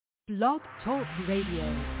Blog Talk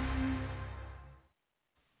Radio.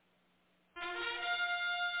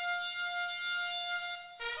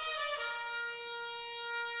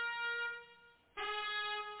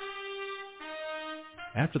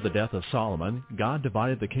 After the death of Solomon, God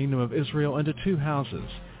divided the kingdom of Israel into two houses.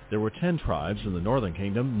 There were 10 tribes in the northern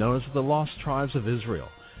kingdom known as the lost tribes of Israel.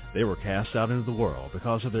 They were cast out into the world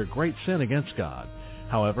because of their great sin against God.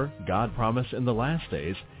 However, God promised in the last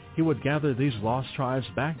days he would gather these lost tribes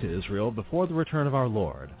back to Israel before the return of our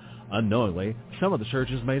Lord. Unknowingly, some of the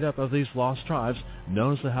churches made up of these lost tribes,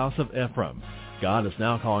 known as the house of Ephraim. God is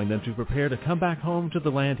now calling them to prepare to come back home to the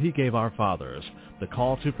land he gave our fathers. The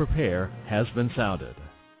call to prepare has been sounded.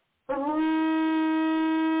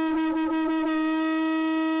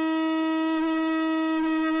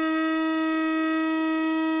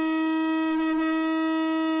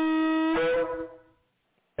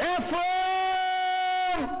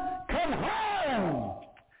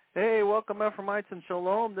 Welcome, Ephraimites and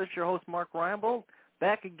Shalom. This is your host, Mark Reinbold,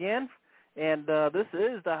 back again. And this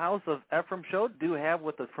is the House of Ephraim show. Do have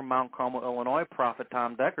with us from Mount Carmel, Illinois, Prophet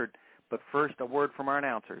Tom Deckard. But first, a word from our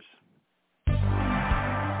announcers.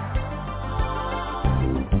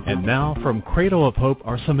 And now, from Cradle of Hope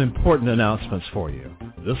are some important announcements for you.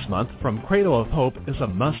 This month, from Cradle of Hope is a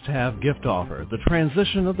must-have gift offer, the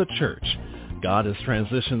transition of the church. God has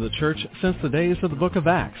transitioned the church since the days of the book of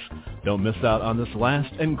Acts. Don't miss out on this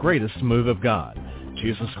last and greatest move of God.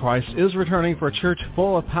 Jesus Christ is returning for a church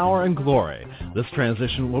full of power and glory. This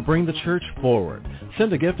transition will bring the church forward.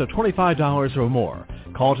 Send a gift of $25 or more.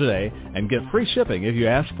 Call today and get free shipping if you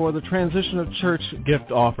ask for the Transition of Church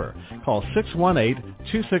gift offer. Call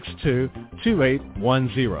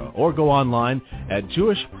 618-262-2810 or go online at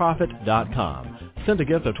jewishprophet.com. Send a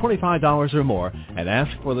gift of $25 or more and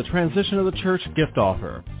ask for the Transition of the Church gift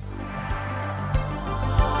offer.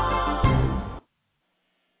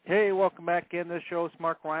 Hey, welcome back in. This show is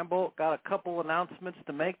Mark Reinbold. Got a couple announcements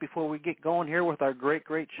to make before we get going here with our great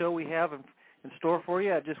show we have in store for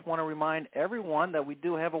you. I just want to remind everyone that we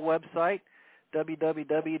do have a website,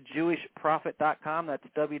 www.jewishprophet.com. That's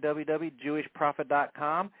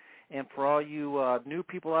www.jewishprophet.com. And for all you new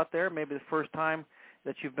people out there, maybe the first time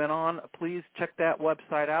that you've been on, please check that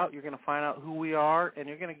website out. You're going to find out who we are, and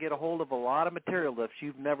you're going to get a hold of a lot of material that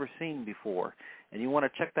you've never seen before. And you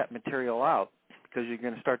want to check that material out because you're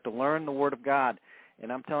going to start to learn the Word of God.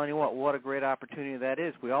 And I'm telling you what a great opportunity that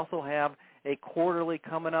is. We also have a quarterly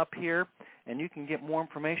coming up here, and you can get more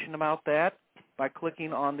information about that by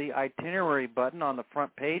clicking on the itinerary button on the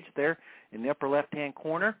front page there in the upper left-hand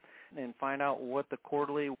corner and find out what the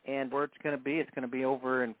quarterly and where it's going to be. It's going to be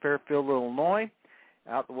over in Fairfield, Illinois,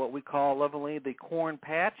 out what we call lovingly the Corn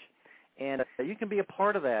Patch. And you can be a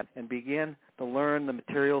part of that and begin to learn the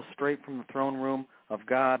material straight from the throne room of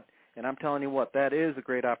God. And I'm telling you what, that is a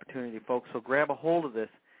great opportunity, folks. So grab a hold of this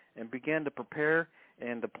and begin to prepare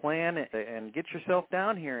and to plan and get yourself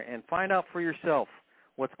down here and find out for yourself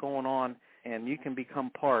what's going on. And you can become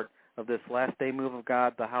part of this last day move of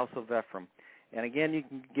God, the House of Ephraim. And again, you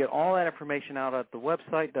can get all that information out at the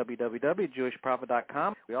website,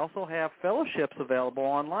 www.jewishprophet.com. We also have fellowships available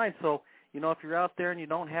online. So, if you're out there and you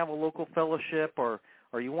don't have a local fellowship or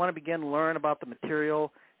you want to begin to learn about the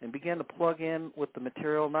material and begin to plug in with the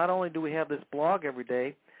material, not only do we have this blog every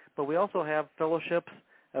day, but we also have fellowships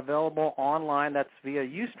available online. That's via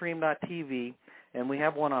ustream.tv, and we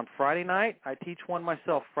have one on Friday night. I teach one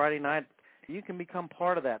myself Friday night. You can become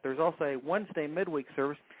part of that. There's also a Wednesday midweek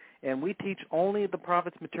service, and we teach only the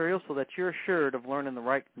prophet's material so that you're assured of learning the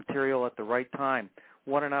right material at the right time.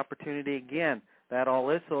 What an opportunity, again, that all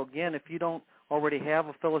is. So, again, if you don't already have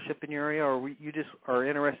a fellowship in your area or you just are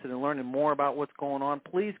interested in learning more about what's going on,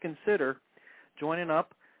 please consider joining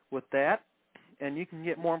up with that. And you can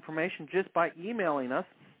get more information just by emailing us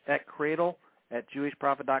at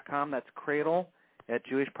cradle@jewishprophet.com. That's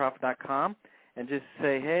cradle@jewishprophet.com. And just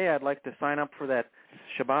say, hey, I'd like to sign up for that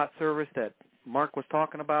Shabbat service that Mark was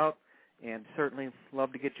talking about, and certainly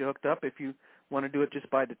love to get you hooked up. If you want to do it just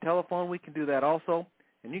by the telephone, we can do that also.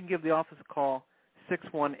 And you can give the office a call,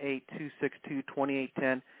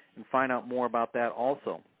 618-262-2810, and find out more about that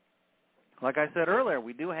also. Like I said earlier,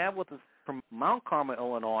 we do have with us from Mount Carmel,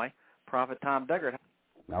 Illinois, Prophet Tom Deckard.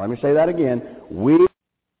 Now, let me say that again.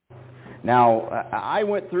 Now, I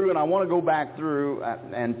went through, and I want to go back through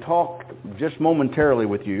and talk just momentarily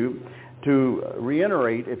with you to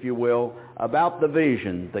reiterate, if you will, about the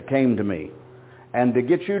vision that came to me and to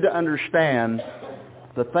get you to understand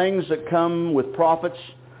the things that come with prophets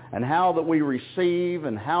and how that we receive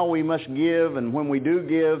and how we must give, and when we do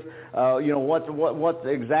give, what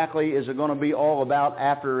exactly is it going to be all about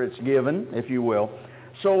after it's given, if you will.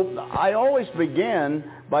 So I always begin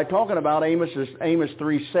by talking about Amos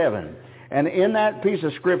 3:7. And in that piece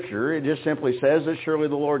of Scripture, it just simply says that surely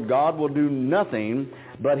the Lord God will do nothing,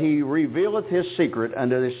 but he revealeth his secret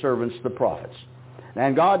unto his servants the prophets.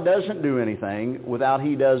 And God doesn't do anything without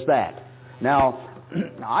he does that. Now,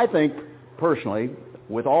 I think, personally,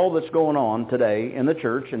 with all that's going on today in the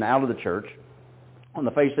church and out of the church, on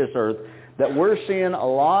the face of this earth, that we're seeing a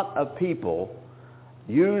lot of people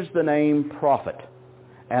use the name prophet.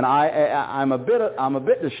 And I'm a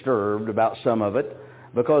bit disturbed about some of it,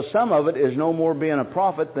 because some of it is no more being a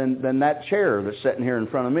prophet than that chair that's sitting here in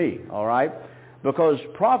front of me, all right? Because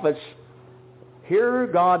prophets hear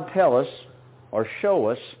God tell us or show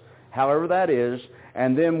us, however that is,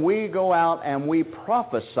 and then we go out and we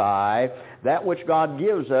prophesy that which God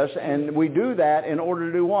gives us, and we do that in order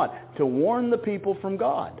to do what? To warn the people from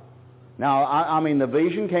God. Now, I mean, the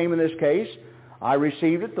vision came in this case. I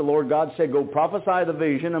received it. The Lord God said, go prophesy the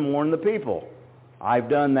vision and warn the people. I've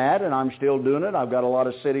done that, and I'm still doing it. I've got a lot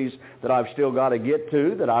of cities that I've still got to get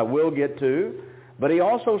to, that I will get to. But he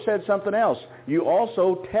also said something else. You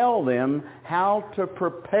also tell them how to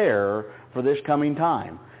prepare for this coming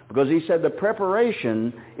time. Because he said the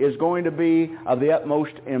preparation is going to be of the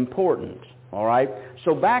utmost importance. All right?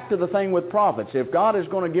 So back to the thing with prophets. If God is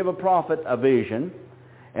going to give a prophet a vision,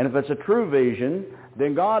 and if it's a true vision,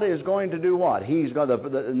 then God is going to do what? He's going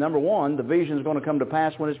to, number one, the vision is going to come to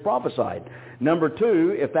pass when it's prophesied. Number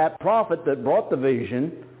two, if that prophet that brought the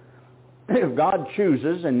vision, if God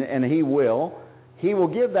chooses, and he will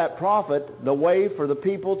give that prophet the way for the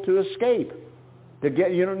people to escape. To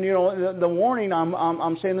get, you know, the warning,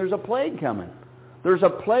 I'm saying there's a plague coming. There's a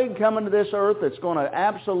plague coming to this earth that's going to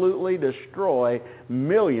absolutely destroy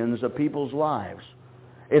millions of people's lives.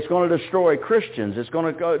 It's going to destroy Christians. It's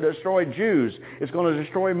going to destroy Jews. It's going to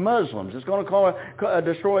destroy Muslims. It's going to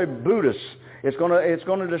destroy Buddhists. It's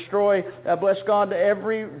going to destroy, bless God,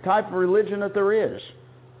 every type of religion that there is.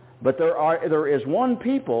 But there is one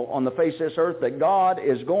people on the face of this earth that God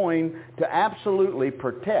is going to absolutely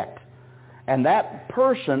protect. And that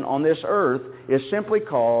person on this earth is simply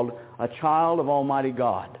called a child of Almighty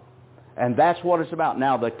God. And that's what it's about.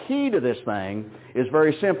 Now, the key to this thing is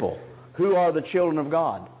very simple. Who are the children of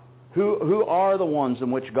God? Who are the ones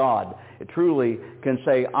in which God truly can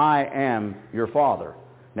say, I am your Father?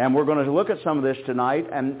 Now, we're going to look at some of this tonight,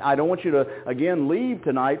 and I don't want you to, again, leave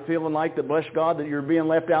tonight feeling like, that, bless God, that you're being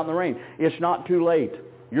left out in the rain. It's not too late.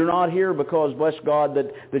 You're not here because, bless God,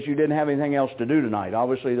 that you didn't have anything else to do tonight.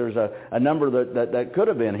 Obviously, there's a number that could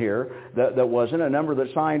have been here that wasn't, a number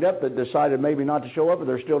that signed up that decided maybe not to show up, but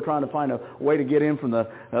they're still trying to find a way to get in from the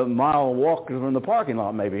mile walk from the parking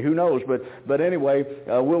lot maybe. Who knows? But anyway,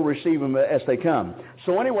 we'll receive them as they come.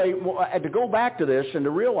 So anyway, to go back to this and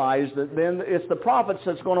to realize that then it's the prophets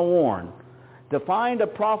that's going to warn. To find a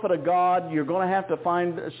prophet of God, you're going to have to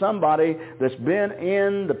find somebody that's been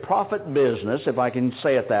in the prophet business, if I can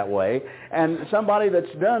say it that way, and somebody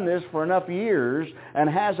that's done this for enough years and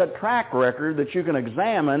has a track record that you can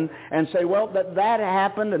examine and say, well, that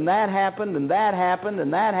happened, and that happened, and that happened,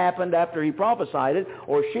 and that happened after he prophesied it,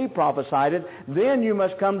 or she prophesied it. Then you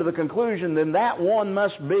must come to the conclusion, then that one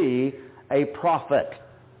must be a prophet.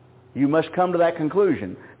 You must come to that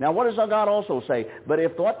conclusion. Now, what does God also say? But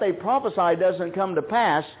if what they prophesy doesn't come to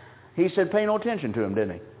pass, he said, pay no attention to him,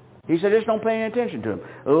 didn't he? He said, just don't pay any attention to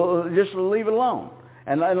him. Just leave it alone.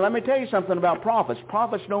 And let me tell you something about prophets.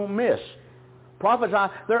 Prophets don't miss. Prophets,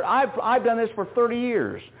 I've done this for 30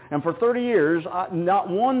 years. And for 30 years, not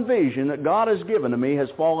one vision that God has given to me has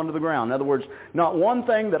fallen to the ground. In other words, not one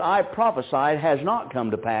thing that I prophesied has not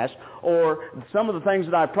come to pass, or some of the things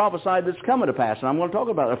that I prophesied that's coming to pass. And I'm going to talk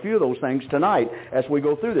about a few of those things tonight as we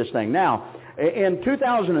go through this thing. Now, in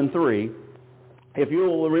 2003, if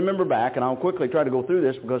you'll remember back, and I'll quickly try to go through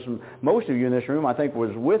this because most of you in this room, I think,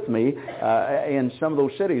 was with me in some of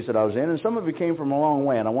those cities that I was in, and some of you came from a long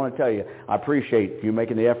way, and I want to tell you, I appreciate you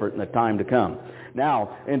making the effort and the time to come.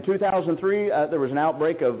 Now, in 2003, there was an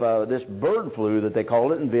outbreak of this bird flu that they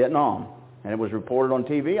called it in Vietnam, and it was reported on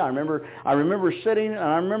TV. I remember sitting, and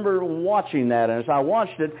I remember watching that, and as I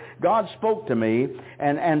watched it, God spoke to me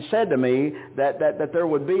and said to me that there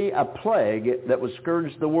would be a plague that would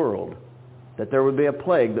scourge the world. That there would be a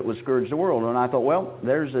plague that would scourge the world. And I thought, well,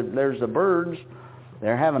 there's the birds.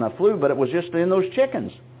 They're having a flu, but it was just in those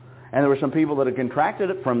chickens. And there were some people that had contracted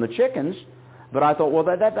it from the chickens. But I thought, well,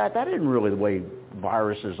 that isn't really the way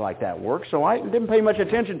viruses like that work. So I didn't pay much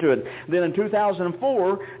attention to it. Then in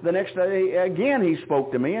 2004, the next day, again, he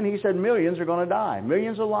spoke to me, and he said millions are going to die.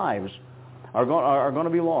 Millions of lives are going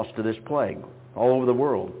to be lost to this plague all over the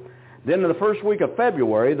world. Then in the first week of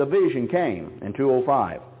February, the vision came in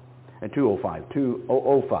 2005. and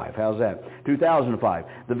 2005. How's that? 2005.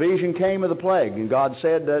 The vision came of the plague, and God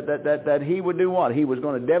said that He would do what? He was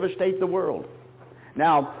going to devastate the world.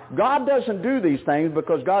 Now, God doesn't do these things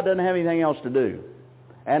because God doesn't have anything else to do.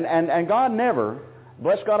 And God never,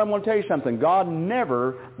 bless God, I'm going to tell you something, God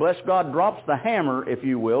never, bless God, drops the hammer, if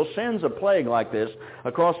you will, sends a plague like this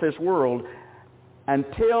across this world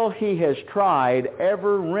until He has tried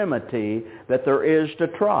every remedy that there is to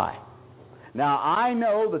try. Now, I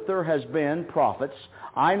know that there has been prophets.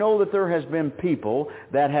 I know that there has been people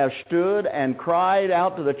that have stood and cried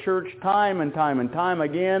out to the church time and time and time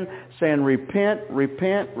again, saying, repent,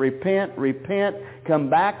 repent, repent, repent, come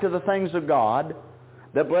back to the things of God.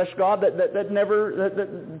 That, bless God, that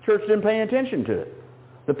the church didn't pay attention to it.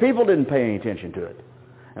 The people didn't pay any attention to it.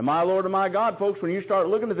 And my Lord and my God, folks, when you start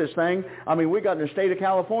looking at this thing, I mean, we got in the state of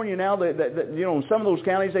California now that you know, in some of those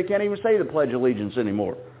counties, they can't even say the Pledge of Allegiance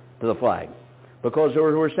anymore to the flag. Because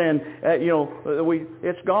we're saying,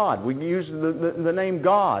 it's God. We use the name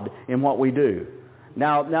God in what we do.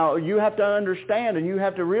 Now you have to understand and you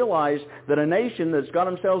have to realize that a nation that's got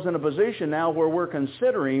themselves in a position now where we're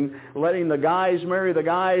considering letting the guys marry the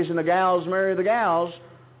guys and the gals marry the gals,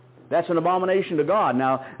 that's an abomination to God.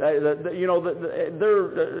 Now, their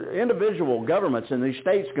individual governments in these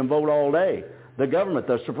states can vote all day. The government,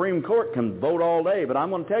 the Supreme Court can vote all day. But I'm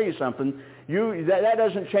going to tell you something. That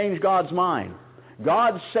doesn't change God's mind.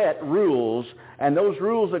 God set rules, and those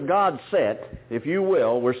rules that God set, if you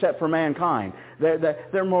will, were set for mankind.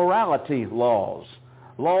 They're morality laws.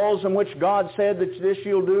 Laws in which God said that this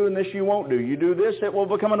you'll do and this you won't do. You do this, it will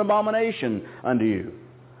become an abomination unto you.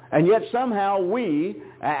 And yet somehow we,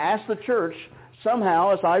 as the church,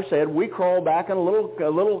 somehow, as I've said, we crawl back in a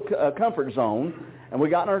little comfort zone. And we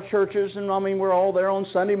got in our churches, and I mean, we're all there on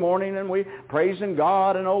Sunday morning, and we praising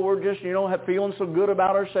God, and we're just, feeling so good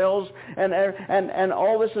about ourselves, and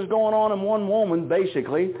all this is going on, and one woman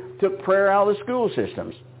basically took prayer out of the school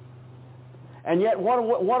systems. And yet,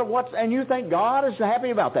 and you think God is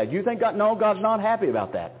happy about that? You think God? No, God's not happy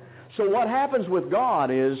about that. So what happens with God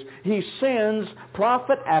is He sends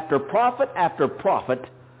prophet after prophet after prophet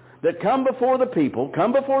that come before the people,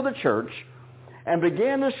 come before the church, and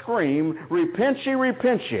begin to scream, repent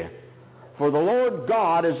ye, for the Lord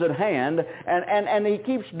God is at hand. And He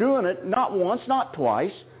keeps doing it, not once, not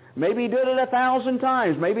twice. Maybe He did it 1,000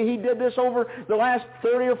 times. Maybe He did this over the last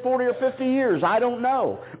 30 or 40 or 50 years. I don't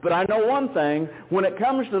know. But I know one thing. When it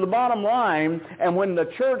comes to the bottom line, and when the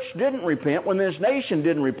church didn't repent, when this nation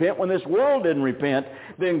didn't repent, when this world didn't repent,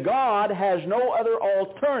 then God has no other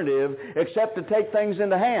alternative except to take things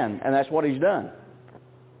into hand. And that's what He's done.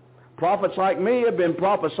 Prophets like me have been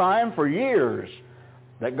prophesying for years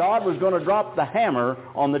that God was going to drop the hammer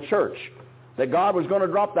on the church, that God was going to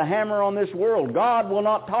drop the hammer on this world. God will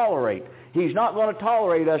not tolerate. He's not going to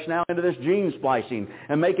tolerate us now into this gene splicing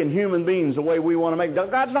and making human beings the way we want to make.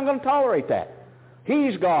 God's not going to tolerate that.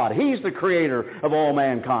 He's God. He's the creator of all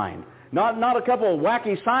mankind. Not a couple of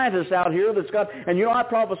wacky scientists out here that's got, and I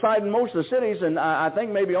prophesied in most of the cities, and I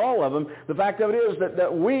think maybe all of them. The fact of it is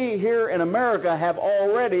that we here in America have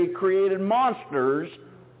already created monsters.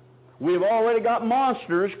 We've already got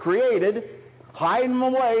monsters created, hiding them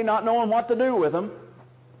away, not knowing what to do with them.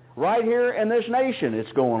 Right here in this nation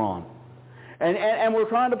it's going on. And we're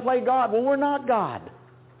trying to play God. Well, we're not God.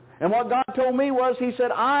 And what God told me was, He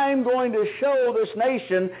said, I'm going to show this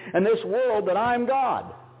nation and this world that I'm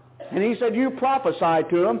God. And He said, you prophesy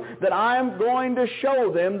to them that I'm going to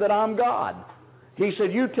show them that I'm God. He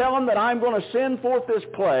said, you tell them that I'm going to send forth this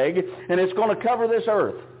plague, and it's going to cover this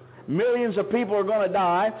earth. Millions of people are going to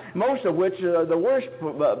die, most of which, the worst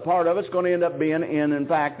part of it's going to end up being, in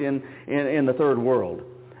the third world.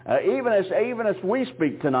 Even as we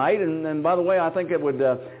speak tonight, and by the way, I think it would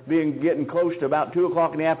be getting close to about 2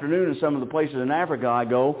 o'clock in the afternoon in some of the places in Africa I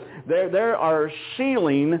go, they are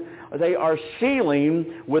sealing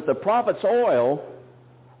with the prophet's oil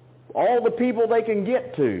all the people they can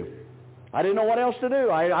get to. I didn't know what else to do.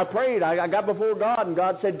 I prayed. I got before God, and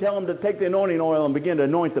God said, tell them to take the anointing oil and begin to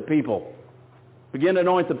anoint the people. Begin to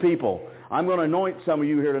anoint the people. I'm going to anoint some of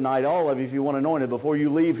you here tonight, all of you, if you want anointed, before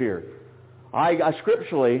you leave here.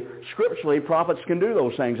 Scripturally, prophets can do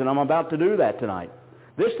those things, and I'm about to do that tonight.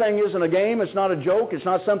 This thing isn't a game. It's not a joke. It's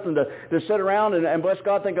not something to sit around and bless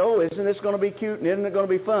God, think, oh, isn't this going to be cute and isn't it going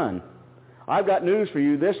to be fun? I've got news for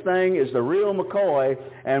you. This thing is the real McCoy,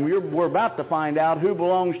 and we're about to find out who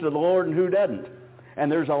belongs to the Lord and who doesn't.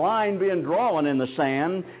 And there's a line being drawn in the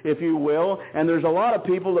sand, if you will, and there's a lot of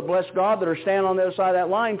people that, bless God, that are standing on the other side of that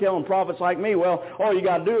line telling prophets like me, well, all you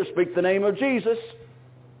got to do is speak the name of Jesus.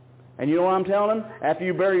 And you know what I'm telling them? After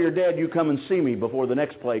you bury your dead, you come and see me before the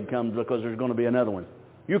next plague comes, because there's going to be another one.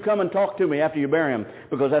 You come and talk to me after you bury them,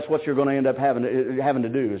 because that's what you're going to end up having to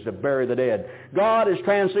do, is to bury the dead. God is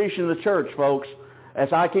transitioning the church, folks. As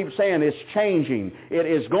I keep saying, it's changing. It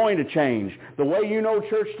is going to change. The way you know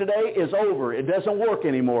church today is over. It doesn't work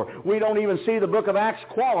anymore. We don't even see the book of Acts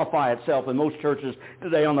qualify itself in most churches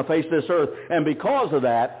today on the face of this earth. And because of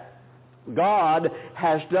that, God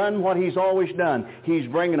has done what He's always done. He's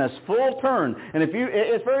bringing us full turn. And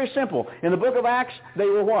it's very simple. In the book of Acts, they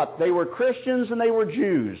were what? They were Christians and they were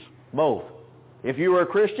Jews. Both. If you were a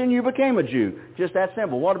Christian, you became a Jew. Just that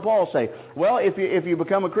simple. What did Paul say? Well, if you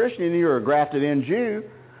become a Christian, you're a grafted-in Jew.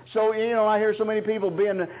 So, I hear so many people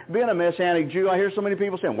being a Messianic Jew, I hear so many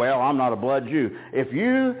people saying, well, I'm not a blood Jew. If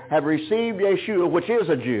you have received Yeshua, which is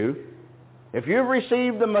a Jew, if you've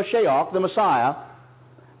received the Mashiach, the Messiah,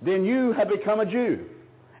 then you have become a Jew.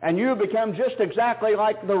 And you have become just exactly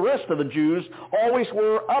like the rest of the Jews always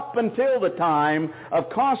were up until the time of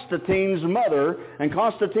Constantine's mother. And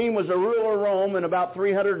Constantine was the ruler of Rome in about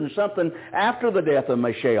 300 and something after the death of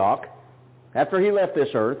Mashiach, after he left this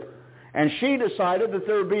earth. And she decided that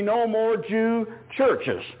there would be no more Jew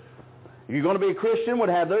churches. If you're going to be a Christian, would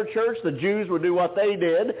have their church. The Jews would do what they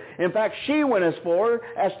did. In fact, she went as far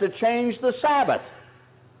as to change the Sabbath.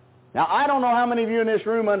 Now, I don't know how many of you in this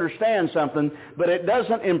room understand something, but it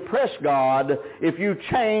doesn't impress God if you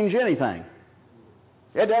change anything.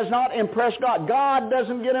 It does not impress God. God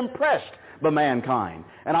doesn't get impressed by mankind.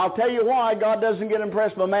 And I'll tell you why God doesn't get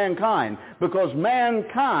impressed by mankind. Because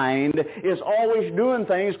mankind is always doing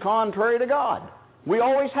things contrary to God. We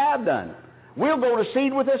always have done. We'll go to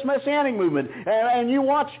seed with this Messianic movement. And you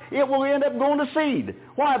watch, it will end up going to seed.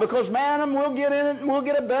 Why? Because man, we'll get in it and we'll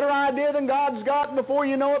get a better idea than God's got. And before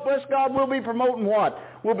you know it, bless God, we'll be promoting what?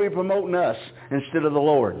 We'll be promoting us instead of the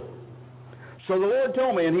Lord. So the Lord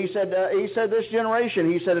told me, and He said this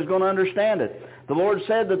generation, He said, is going to understand it. The Lord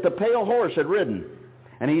said that the pale horse had ridden.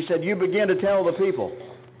 And He said, you begin to tell the people.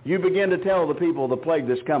 You begin to tell the people the plague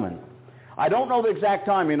that's coming. I don't know the exact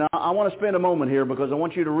timing. I want to spend a moment here because I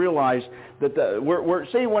want you to realize that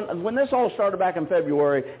when this all started back in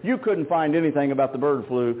February, you couldn't find anything about the bird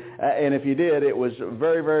flu, and if you did, it was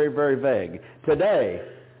very, very, very vague. Today,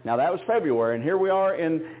 now that was February, and here we are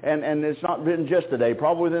and it's not been just today,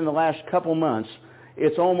 probably within the last couple months,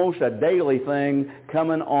 it's almost a daily thing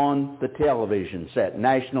coming on the television set,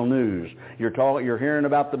 national news. You're hearing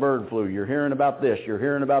about the bird flu. You're hearing about this. You're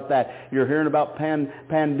hearing about that. You're hearing about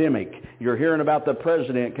pandemic. You're hearing about the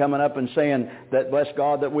president coming up and saying that, bless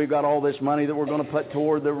God, that we've got all this money that we're going to put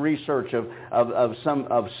toward the research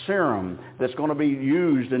of serum that's going to be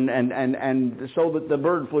used and so that the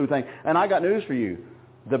bird flu thing. And I got news for you.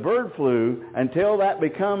 The bird flu, until that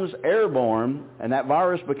becomes airborne, and that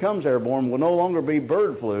virus becomes airborne, will no longer be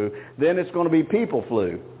bird flu. Then it's going to be people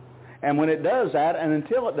flu. And when it does that, and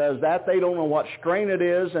until it does that, they don't know what strain it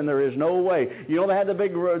is, and there is no way. You know, they had the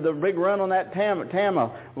big run on that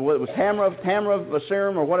Tamra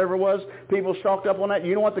serum or whatever it was. People stocked up on that.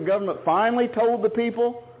 You know what the government finally told the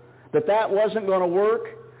people? That wasn't going to work,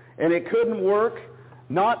 and it couldn't work.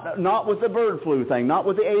 Not with the bird flu thing, not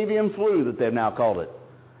with the avian flu that they've now called it.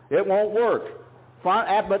 It won't work.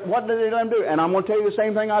 But what did they let them do? And I'm going to tell you the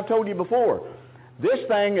same thing I've told you before. This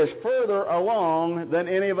thing is further along than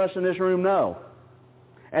any of us in this room know.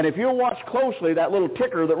 And if you'll watch closely that little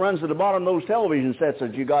ticker that runs at the bottom of those television sets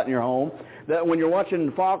that you got in your home, that when you're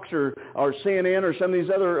watching Fox or CNN or some of these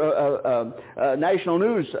other national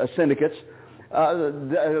news syndicates,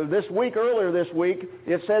 earlier this week,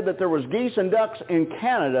 it said that there was geese and ducks in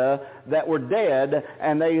Canada that were dead,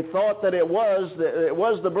 and they thought that it was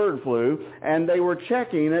the bird flu, and they were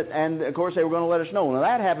checking it, and of course they were going to let us know. Now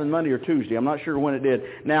that happened Monday or Tuesday. I'm not sure when it did.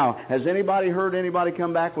 Now, has anybody heard anybody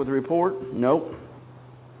come back with a report? Nope.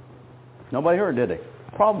 Nobody heard, did they?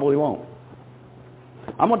 Probably won't.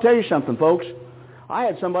 I'm going to tell you something, folks. I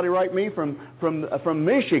had somebody write me from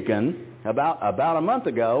Michigan about a month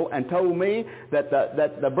ago and told me that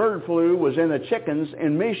the bird flu was in the chickens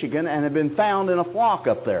in Michigan and had been found in a flock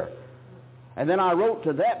up there. And then I wrote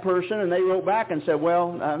to that person, and they wrote back and said,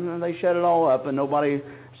 well, they shut it all up, and nobody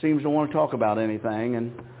seems to want to talk about anything,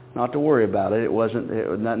 and not to worry about it.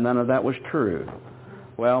 None of that was true.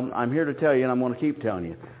 Well, I'm here to tell you, and I'm going to keep telling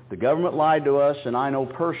you. The government lied to us, and I know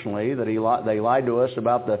personally that they lied to us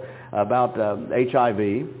about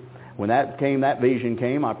HIV. When that vision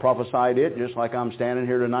came, I prophesied it, just like I'm standing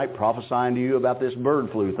here tonight prophesying to you about this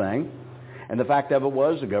bird flu thing. And the fact of it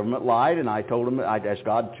was, the government lied, and I told them, as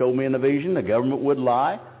God showed me in the vision, the government would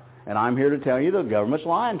lie. And I'm here to tell you the government's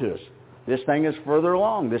lying to us. This thing is further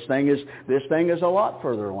along. This thing is a lot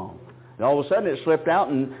further along. And all of a sudden it slipped out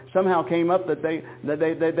and somehow came up that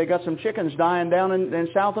they got some chickens dying down in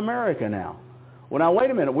South America now. Well, now,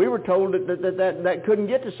 wait a minute. We were told that couldn't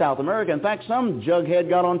get to South America. In fact, some jughead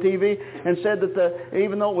got on TV and said that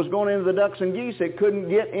even though it was going into the ducks and geese, it couldn't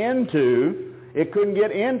get into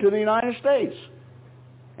the United States.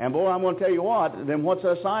 And boy, I'm going to tell you what, then what's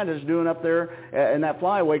us scientists doing up there in that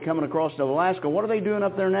flyway coming across to Alaska? What are they doing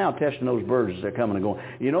up there now, testing those birds as they're coming and going?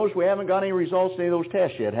 You notice we haven't got any results to any of those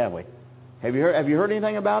tests yet, have we? Have you heard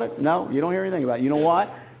anything about it? No, you don't hear anything about it. You know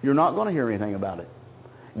why? You're not going to hear anything about it.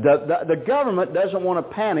 The government doesn't want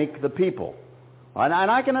to panic the people. And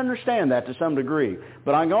I can understand that to some degree.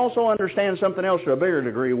 But I can also understand something else to a bigger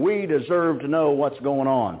degree. We deserve to know what's going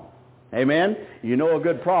on. Amen? You know a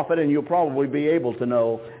good prophet, and you'll probably be able to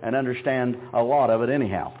know and understand a lot of it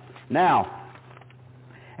anyhow. Now,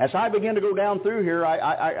 as I begin to go down through here,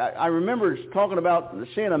 I remember talking about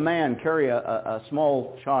seeing a man carry a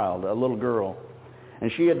small child, a little girl,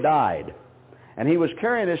 and she had died. And he was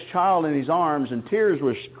carrying this child in his arms, and tears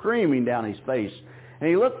were streaming down his face. And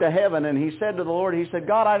he looked to heaven, and he said to the Lord, he said,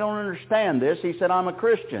 God, I don't understand this. He said, I'm a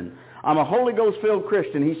Christian. I'm a Holy Ghost-filled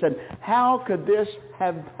Christian. He said, how could this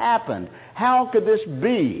have happened? How could this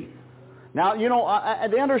be? Now, you know,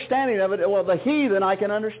 the understanding of it, well, the heathen I can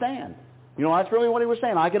understand. You know, that's really what he was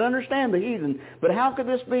saying. I can understand the heathen, but how could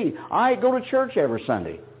this be? I go to church every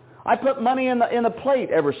Sunday. I put money in the plate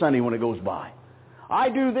every Sunday when it goes by. I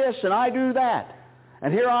do this and I do that.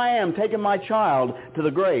 And here I am taking my child to the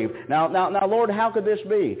grave. Now, Lord, how could this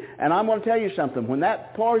be? And I'm going to tell you something. When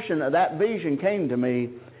that portion of that vision came to me,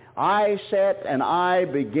 I sat and I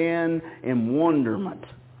began in wonderment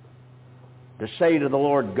to say to the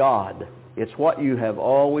Lord God, it's what you have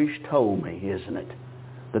always told me, isn't it?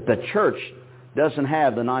 That the church doesn't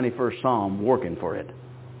have the 91st Psalm working for it.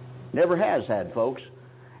 Never has had, folks.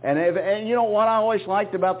 And you know what I always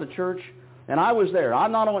liked about the church? And I was there.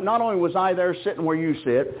 Not only was I there sitting where you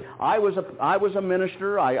sit, I was a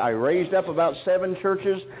minister. I raised up about 7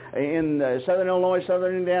 churches in southern Illinois,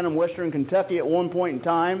 southern Indiana, and western Kentucky at one point in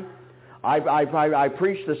time. I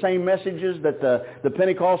preached the same messages that the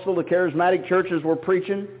Pentecostal, the charismatic churches were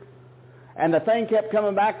preaching. And the thing kept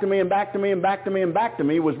coming back to me and back to me and back to me and back to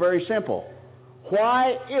me was very simple.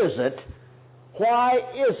 Why is it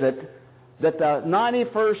that the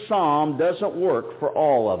 91st Psalm doesn't work for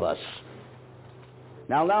all of us?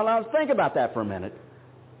 Now think about that for a minute.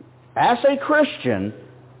 As a Christian,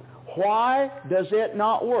 why does it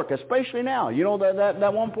not work? Especially now. You know,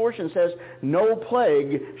 that one portion says, no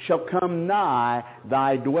plague shall come nigh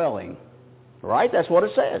thy dwelling. Right? That's what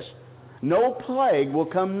it says. No plague will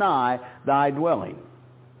come nigh thy dwelling.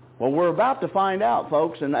 Well, we're about to find out,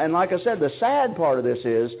 folks. And like I said, the sad part of this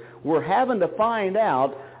is we're having to find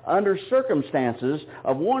out under circumstances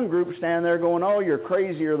of one group standing there going, oh, you're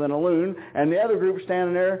crazier than a loon, and the other group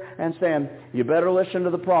standing there and saying, you better listen to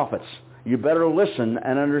the prophets. You better listen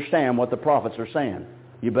and understand what the prophets are saying.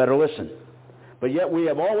 You better listen. But yet we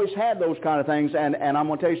have always had those kind of things, and I'm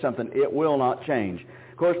going to tell you something, it will not change.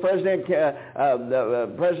 Of course, President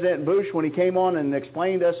Bush, when he came on and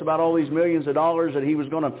explained to us about all these millions of dollars that he was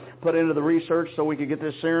going to put into the research so we could get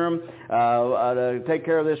this serum to take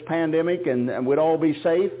care of this pandemic and we'd all be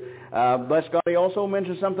safe, bless God, he also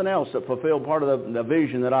mentioned something else that fulfilled part of the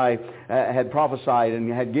vision that I had prophesied and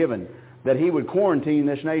had given, that he would quarantine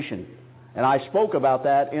this nation. And I spoke about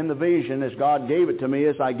that in the vision as God gave it to me,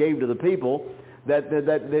 as I gave to the people, that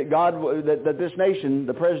this nation,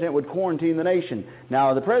 the president would quarantine the nation.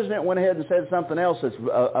 Now, the president went ahead and said something else that's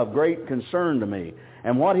of great concern to me.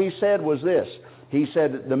 And what he said was this. He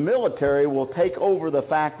said the military will take over the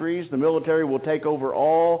factories. The military will take over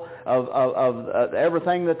all of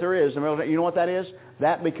everything that there is. The military, you know what that is?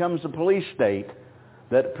 That becomes the police state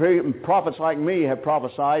that prophets like me have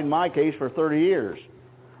prophesied, in my case, for 30 years.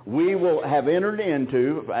 We will have entered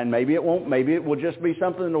into, and maybe it won't, maybe it will just be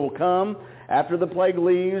something that will come after the plague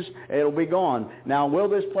leaves, it'll be gone. Now, will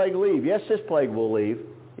this plague leave? Yes, this plague will leave.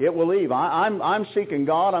 It will leave. I'm seeking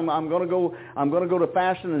God. I'm going to go to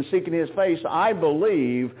fasting and seeking His face. I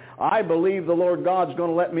believe the Lord God's going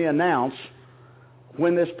to let me announce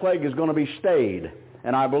when this plague is going to be stayed,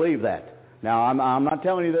 and I believe that. Now, I'm not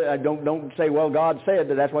telling you that. Don't say, well, God said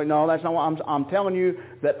that. That's why. No, that's not what I'm telling you.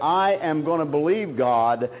 That I am going to believe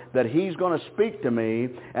God, that He's going to speak to me,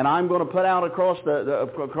 and I'm going to put out across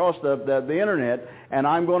the internet, and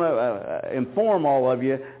I'm going to inform all of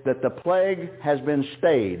you that the plague has been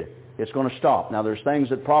stayed. It's going to stop. Now, there's things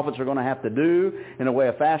that prophets are going to have to do in a way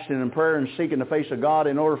of fasting and prayer and seeking the face of God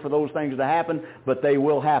in order for those things to happen, but they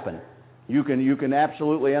will happen. You can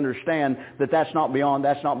absolutely understand that that's not beyond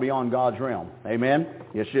God's realm. Amen?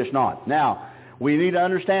 It's just not. Now, We need to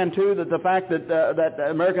understand, too, that the fact that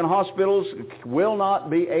American hospitals will not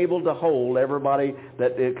be able to hold everybody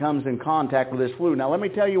that it comes in contact with this flu. Now, let me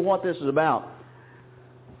tell you what this is about.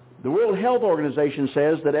 The World Health Organization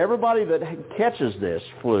says that everybody that catches this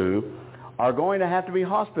flu are going to have to be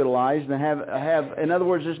hospitalized and have, in other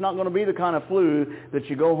words, it's not going to be the kind of flu that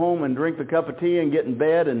you go home and drink the cup of tea and get in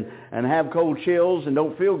bed and have cold chills and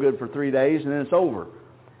don't feel good for 3 days and then it's over.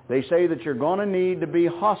 They say that you're going to need to be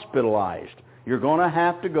hospitalized. You're going to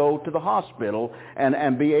have to go to the hospital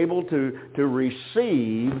and be able to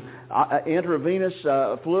receive intravenous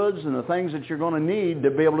fluids and the things that you're going to need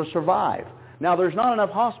to be able to survive. Now, there's not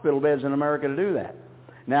enough hospital beds in America to do that.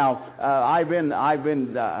 Now, I've been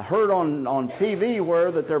heard on TV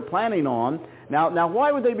where that they're planning on. Now,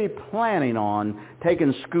 why would they be planning on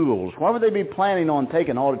taking schools? Why would they be planning on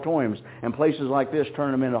taking auditoriums and places like this,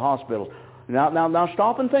 turning them into hospitals? Now,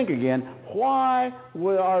 stop and think again. Why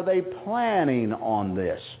are they planning on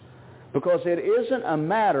this? Because it isn't a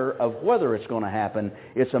matter of whether it's going to happen.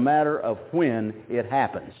 It's a matter of when it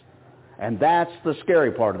happens. And that's the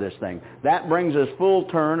scary part of this thing. That brings us full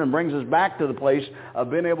turn and brings us back to the place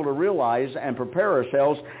of being able to realize and prepare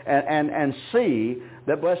ourselves and see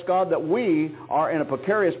that, bless God, that we are in a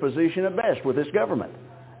precarious position at best with this government.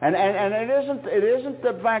 And it isn't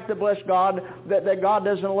the fact that, bless God, that God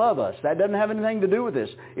doesn't love us. That doesn't have anything to do with this.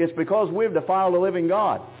 It's because we've defiled the living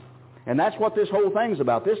God. And that's what this whole thing's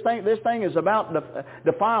about. This thing is about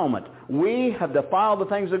defilement. We have defiled the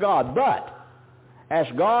things of God. But as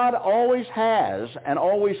God always has and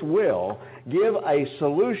always will give a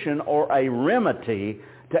solution or a remedy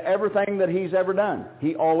to everything that He's ever done.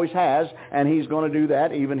 He always has, and He's going to do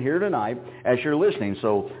that even here tonight as you're listening.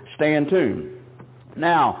 So stay in tune.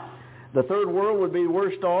 Now, the third world would be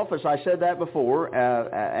worst off, as I said that before,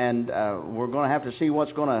 and we're going to have to see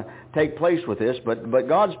what's going to take place with this. But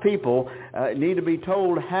God's people need to be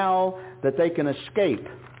told how that they can escape.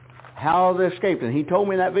 How they escaped. And He told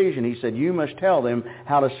me in that vision, He said, you must tell them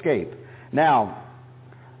how to escape. Now,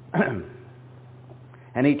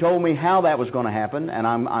 and He told me how that was going to happen, and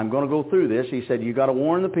I'm going to go through this. He said, you got to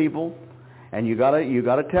warn the people, and you got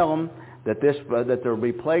to tell them that that there will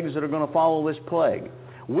be plagues that are going to follow this plague.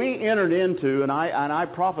 We entered into, and I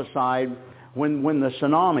prophesied when the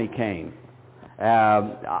tsunami came.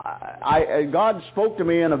 God spoke to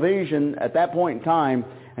me in a vision at that point in time,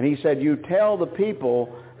 and He said, you tell the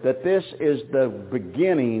people that this is the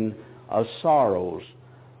beginning of sorrows,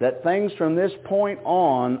 that things from this point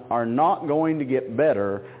on are not going to get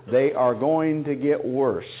better, they are going to get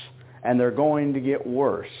worse, and they're going to get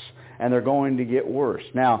worse, and they're going to get worse.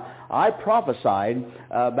 Now, I prophesied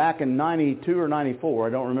back in 92 or 94, I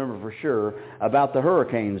don't remember for sure, about the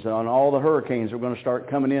hurricanes, and all the hurricanes that were going to start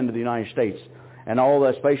coming into the United States, and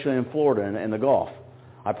especially in Florida and the Gulf.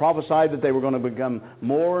 I prophesied that they were going to become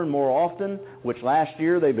more and more often, which last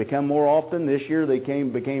year they became more often. This year they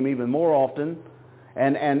became even more often.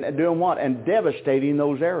 And doing what? And devastating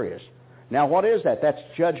those areas. Now what is that? That's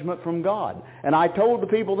judgment from God. And I told the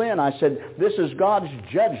people then, I said, this is God's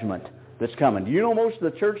judgment that's coming. You know, most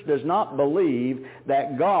of the church does not believe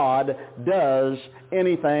that God does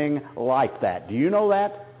anything like that. Do you know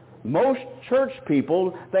that? Most church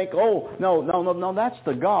people think, oh, no, that's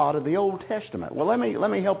the God of the Old Testament. Well, let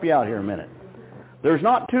me help you out here a minute. There's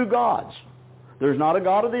not two gods. There's not a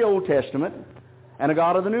God of the Old Testament and a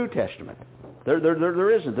God of the New Testament. There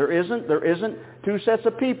isn't. There isn't two sets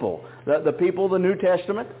of people. The people of the New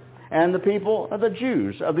Testament and the people of the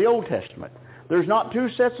Jews of the Old Testament. There's not two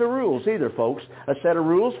sets of rules either, folks. A set of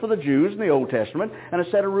rules for the Jews in the Old Testament and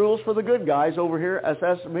a set of rules for the good guys over here, as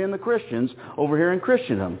us being the Christians over here in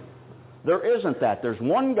Christendom. There isn't that. There's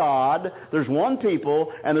one God, there's one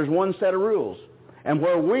people, and there's one set of rules. And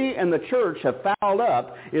where we in the church have fouled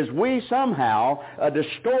up is we somehow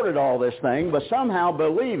distorted all this thing, but somehow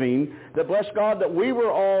believing that, bless God, that we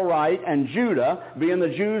were all right and Judah, being the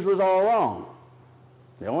Jews, was all wrong.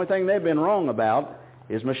 The only thing they've been wrong about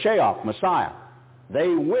is Mashiach, Messiah. They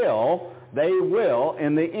will,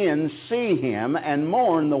 in the end, see Him and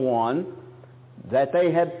mourn the one that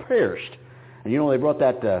they had pierced. And you know, they brought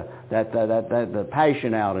the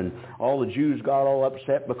passion out, and all the Jews got all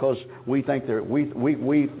upset because we think they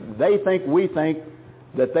think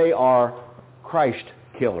that they are Christ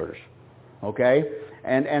killers. Okay?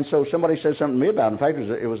 And so somebody said something to me about it. In fact,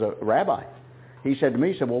 it was a rabbi. He said to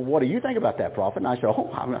me, he said, well, what do you think about that, prophet? And I said,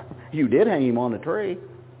 you did hang him on the tree.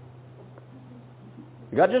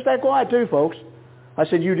 You got just that quiet too, folks. I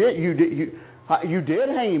said, you did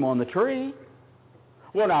hang him on the tree.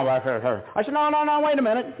 Well, now, I said, no, wait a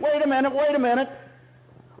minute.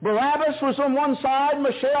 Barabbas was on one side,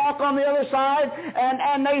 Mashiach on the other side,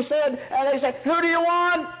 and they said, who do you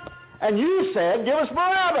want? And you said, give us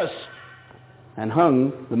Barabbas, and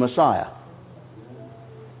hung the Messiah.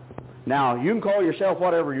 Now, you can call yourself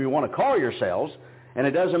whatever you want to call yourselves, and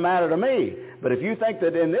it doesn't matter to me. But if you think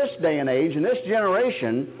that in this day and age, in this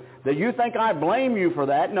generation, that you think I blame you for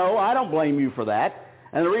that, no, I don't blame you for that.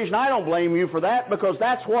 And the reason I don't blame you for that, because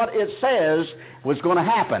that's what it says was going to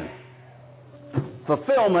happen.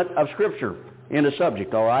 Fulfillment of Scripture in the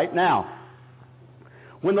subject, all right? Now,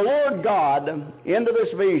 when the Lord God, into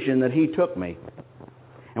this vision that He took me,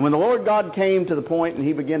 and when the Lord God came to the point and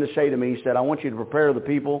He began to say to me, He said, I want you to prepare the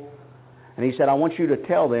people, and He said, I want you to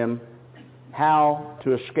tell them how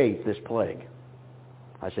to escape this plague.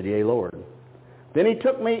 I said, yea, Lord. Then He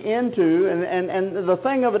took me into, and the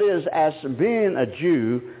thing of it is, as being a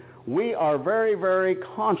Jew, we are very, very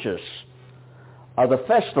conscious of the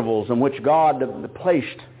festivals in which God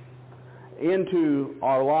placed into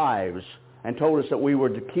our lives and told us that we were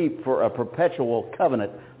to keep for a perpetual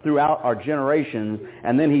covenant throughout our generations.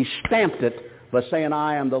 And then He stamped it by saying,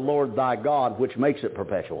 I am the Lord thy God, which makes it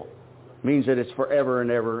perpetual. Means that it's forever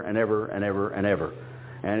and ever and ever and ever and ever.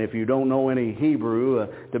 And if you don't know any Hebrew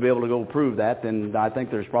to be able to go prove that, then I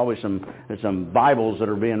think there's probably some Bibles that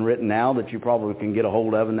are being written now that you probably can get a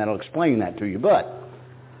hold of, and that'll explain that to you. But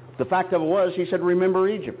the fact of it was, He said, remember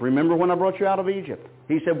Egypt. Remember when I brought you out of Egypt.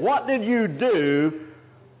 He said, what did you do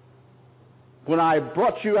when I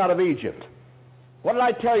brought you out of Egypt? What did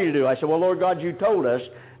I tell you to do? I said, well, Lord God, you told us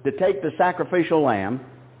to take the sacrificial lamb,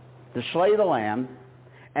 to slay the lamb,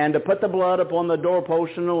 and to put the blood upon the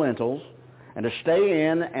doorposts and the lintels, and to stay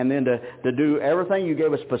in, and then to do everything. You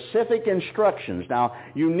gave us specific instructions. Now,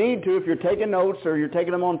 you need to, if you're taking notes or you're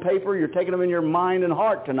taking them on paper, you're taking them in your mind and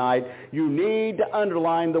heart tonight, you need to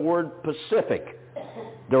underline the word specific.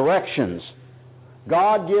 Directions.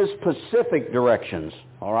 God gives specific directions,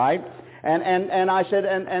 all right? And I said,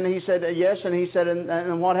 and he said, yes, and he said,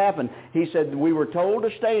 and what happened? He said, we were told to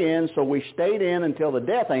stay in, so we stayed in until the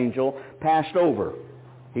death angel passed over.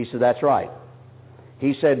 He said, that's right.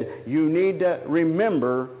 He said, you need to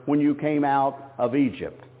remember when you came out of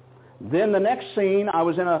Egypt. Then the next scene, I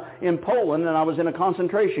was in Poland, and I was in a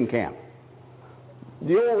concentration camp.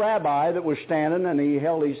 The old rabbi that was standing, and he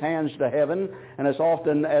held his hands to heaven, and as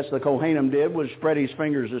often as the Kohanim did, would spread his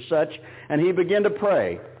fingers as such, and he began to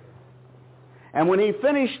pray. And when he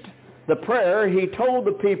finished the prayer, he told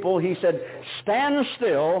the people, he said, stand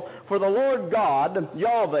still, for the Lord God,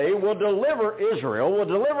 Yahweh, will deliver Israel, will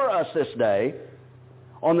deliver us this day,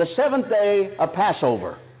 on the seventh day of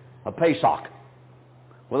Passover, of Pesach.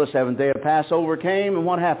 Well, the seventh day of Passover came, and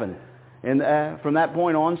what happened? And from that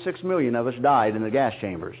point on, 6 million of us died in the gas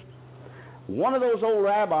chambers. One of those old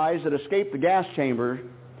rabbis that escaped the gas chamber,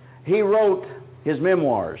 he wrote his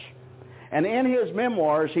memoirs. And in his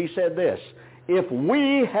memoirs, he said this, if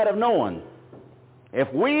we had have known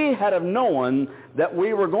that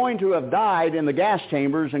we were going to have died in the gas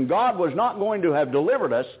chambers and God was not going to have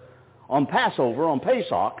delivered us on Passover, on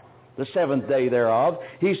Pesach, the seventh day thereof,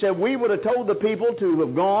 he said we would have told the people to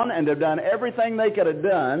have gone and have done everything they could have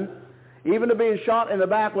done. Even to being shot in the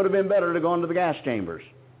back would have been better to go into the gas chambers.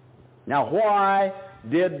 Now, why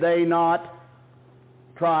did they not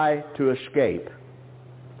try to escape?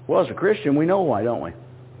 Well, as a Christian, we know why, don't we?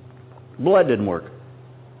 Blood didn't work.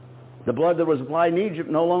 The blood that was applied in Egypt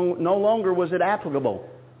no longer was it applicable.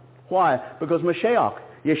 Why? Because Mashiach,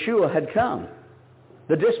 Yeshua, had come.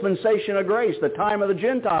 The dispensation of grace, the time of the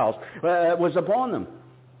Gentiles, was upon them.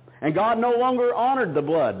 And God no longer honored the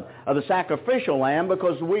blood of the sacrificial lamb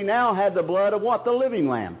because we now had the blood of what? The living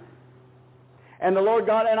lamb. And the Lord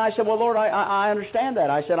God, and I said, well, Lord, I understand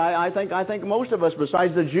that. I said, I think most of us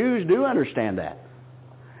besides the Jews do understand that.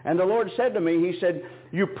 And the Lord said to me, He said,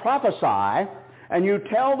 you prophesy and you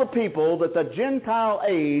tell the people that the Gentile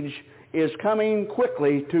age is coming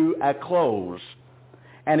quickly to a close.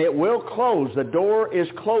 And it will close. The door is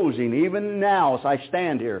closing even now as I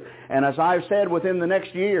stand here. And as I've said, within the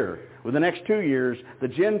next year, with the next 2 years, the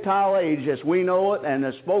Gentile age, as we know it and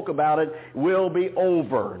as spoke about it, will be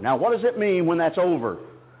over. Now, what does it mean when that's over?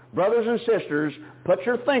 Brothers and sisters, put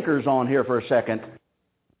your thinkers on here for a second.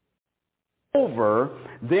 Over,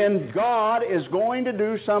 then God is going to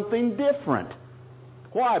do something different.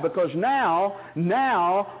 Why? Because now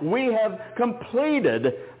we have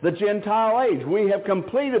completed the Gentile age. We have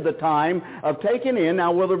completed the time of taking in.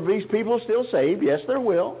 Now, will there be people still saved? Yes, there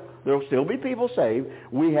will. There will still be people saved.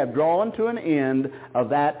 We have drawn to an end of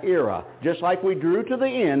that era, just like we drew to the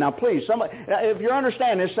end. Now, please, somebody, if you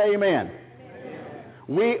understand this, say amen.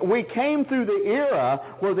 We came through the era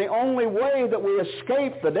where the only way that we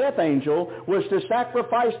escaped the death angel was to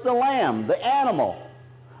sacrifice the lamb, the animal.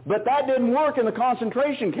 But that didn't work in the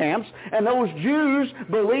concentration camps, and those Jews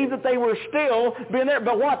believed that they were still being there.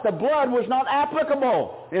 But what? The blood was not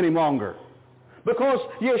applicable any longer. Because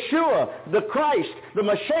Yeshua, the Christ, the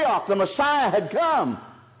Mashiach, the Messiah had come.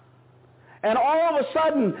 And all of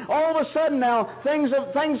a sudden now, things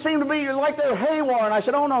seem to be like they're haywire. And I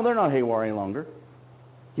said, oh no, they're not haywire any longer.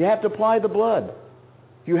 You have to apply the blood.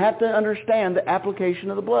 You have to understand the application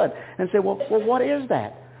of the blood. And say, well, what is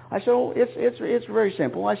that? I said, oh, it's very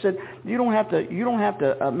simple. I said, you don't have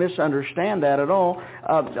to misunderstand that at all.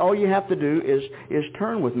 All you have to do is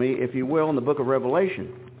turn with me, if you will, in the book of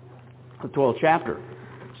Revelation, the 12th chapter.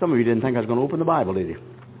 Some of you didn't think I was going to open the Bible, did you?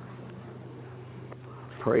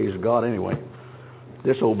 Praise God anyway.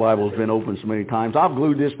 This old Bible's been opened so many times. I've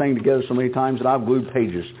glued this thing together so many times that I've glued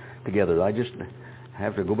pages together. I just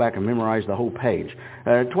have to go back and memorize the whole page.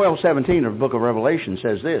 12:17 of the book of Revelation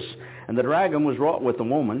says this, and the dragon was wrought with the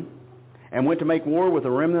woman and went to make war with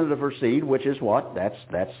the remnant of her seed, which is what?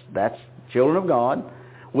 That's children of God,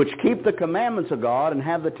 which keep the commandments of God and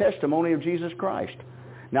have the testimony of Jesus Christ.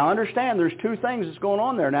 Now understand, there's two things that's going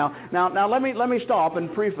on there. Now let me stop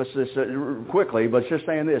and preface this quickly, but just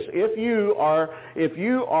saying this: if you are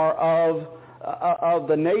of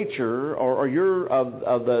the nature or you're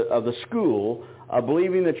of the school of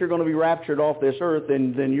believing that you're going to be raptured off this earth,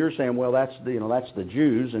 then you're saying, well, that's the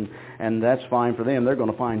Jews, and that's fine for them. They're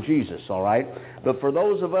going to find Jesus, all right? But for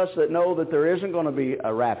those of us that know that there isn't going to be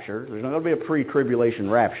a rapture, there's not going to be a pre-tribulation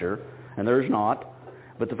rapture, and there's not.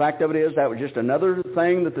 But the fact of it is that was just another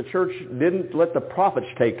thing that the church didn't let the prophets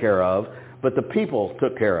take care of, but the people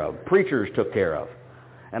took care of, preachers took care of.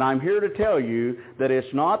 And I'm here to tell you that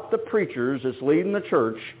it's not the preachers that's leading the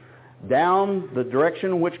church down the direction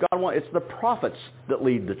in which God wants. It's the prophets that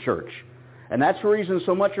lead the church. And that's the reason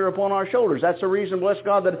so much are upon our shoulders. That's the reason, bless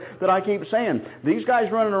God, that I keep saying, these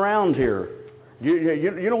guys running around here,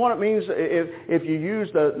 you know what it means if you use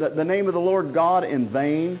the name of the Lord God in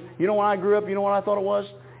vain? You know when I grew up, you know what I thought it was?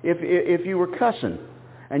 If you were cussing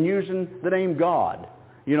and using the name God,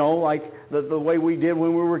 you know, like the way we did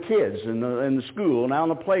when we were kids in the school and out on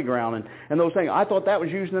the playground and those things. I thought that was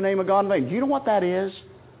using the name of God in vain. Do you know what that is?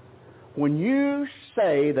 When you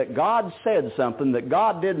say that God said something that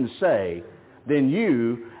God didn't say, then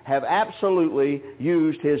you have absolutely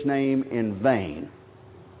used His name in vain.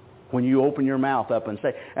 When you open your mouth up and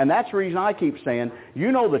say, and that's the reason I keep saying,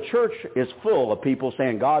 you know, the church is full of people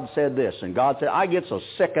saying God said this and God said, I get so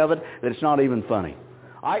sick of it that it's not even funny.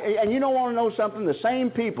 And you don't want to know something? The same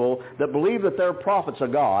people that believe that they're prophets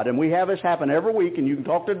of God, and we have this happen every week, and you can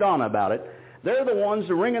talk to Donna about it, they're the ones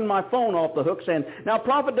that are ringing my phone off the hook saying, now,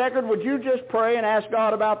 Prophet Deckard, would you just pray and ask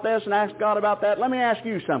God about this and ask God about that? Let me ask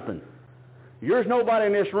you something. There's nobody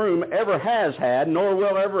in this room ever has had, nor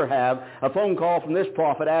will ever have, a phone call from this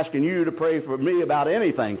prophet asking you to pray for me about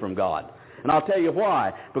anything from God. And I'll tell you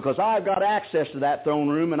why. Because I've got access to that throne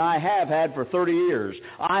room, and I have had for 30 years.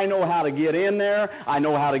 I know how to get in there. I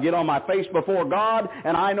know how to get on my face before God,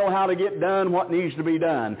 and I know how to get done what needs to be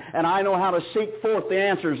done. And I know how to seek forth the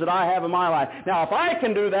answers that I have in my life. Now, if I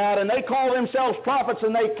can do that, and they call themselves prophets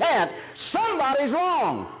and they can't, somebody's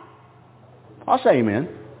wrong. I'll say amen.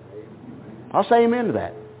 I'll say amen to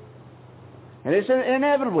that. And it's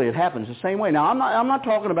inevitably it happens the same way. Now, I'm not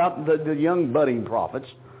talking about the young budding prophets.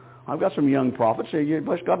 I've got some young prophets.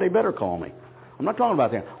 Bless God, they better call me. I'm not talking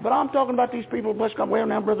about them. But I'm talking about these people, bless God, well,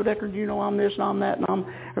 now, Brother Deckard, you know I'm this and I'm that and I'm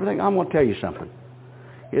everything. I'm going to tell you something.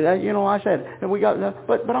 You know, I said, and we got,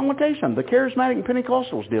 but I'm going to tell you something. The charismatic and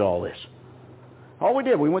Pentecostals did all this. All we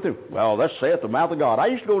did, we went through, well, thus saith the mouth of God. I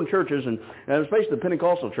used to go in churches, and especially the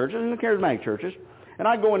Pentecostal churches and the charismatic churches, and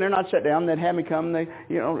I'd go in there and I'd sit down and they'd have me come. And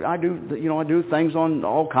I do things on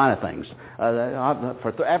all kind of things.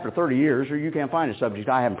 After 30 years, or you can't find a subject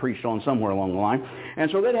I haven't preached on somewhere along the line. And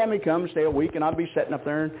so they'd have me come and stay a week, and I'd be sitting up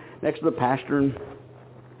there next to the pastor. And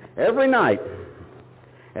every night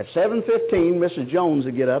at 7:15, Mrs. Jones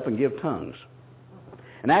would get up and give tongues.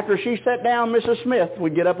 And after she sat down, Mrs. Smith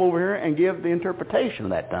would get up over here and give the interpretation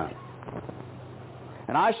of that tongue.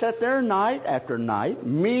 And I sat there night after night,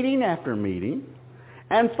 meeting after meeting.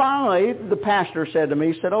 And finally, the pastor said to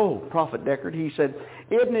me, he said, oh, Prophet Deckard, he said,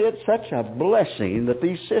 isn't it such a blessing that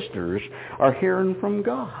these sisters are hearing from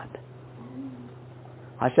God?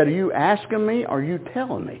 I said, are you asking me or are you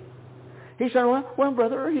telling me? He said, well,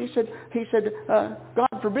 brother, he said,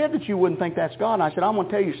 God forbid that you wouldn't think that's God. And I said, I'm going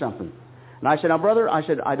to tell you something. And I said, now, brother,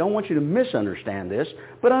 I don't want you to misunderstand this,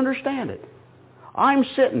 but understand it. I'm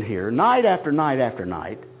sitting here night after night after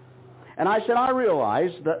night, And I said, I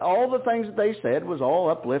realized that all the things that they said was all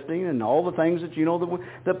uplifting, and all the things that,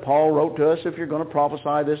 that Paul wrote to us, if you're going to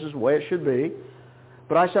prophesy, this is the way it should be.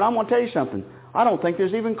 But I said, I'm going to tell you something. I don't think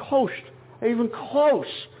there's even close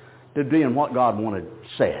to being what God wanted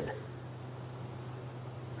said.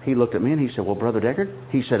 He looked at me and he said, well, Brother Deckard,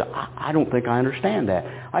 he said, I don't think I understand that.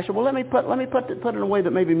 I said, well, let me put it in a way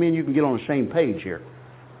that maybe me and you can get on the same page here.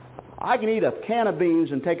 I can eat a can of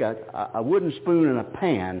beans and take a wooden spoon and a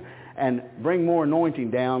pan and bring more anointing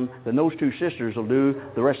down than those two sisters will do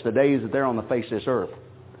the rest of the days that they're on the face of this earth.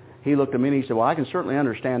 He looked at me and he said, well, I can certainly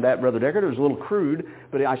understand that, Brother Deckard. It was a little crude,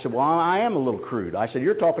 but I said, well, I am a little crude. I said,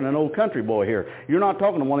 you're talking to an old country boy here. You're not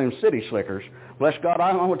talking to one of them city slickers. Bless God,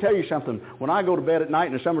 I'm going to tell you something. When I go to bed at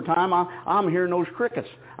night in the summertime, I'm hearing those crickets,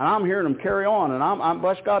 and I'm hearing them carry on, and I'm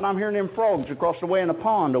bless God, and I'm hearing them frogs across the way in the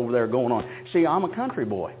pond over there going on. See, I'm a country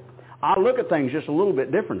boy. I look at things just a little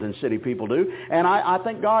bit different than city people do, and I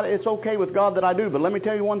think God, it's okay with God that I do. But let me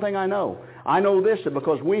tell you one thing I know. I know this, that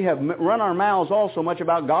because we have run our mouths all so much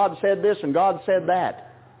about God said this and God said that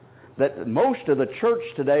most of the church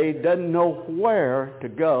today doesn't know where to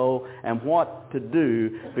go and what to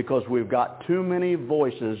do because we've got too many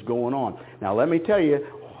voices going on. Now let me tell you,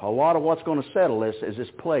 a lot of what's going to settle this is this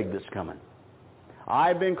plague that's coming.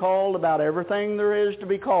 I've been called about everything there is to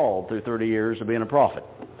be called through 30 years of being a prophet.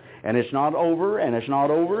 And it's not over, and it's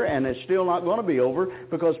not over, and it's still not going to be over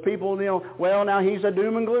because people, well, now he's a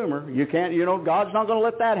doom and gloomer. You can't, God's not going to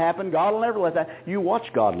let that happen. God will never let that. You watch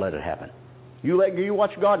God let it happen. You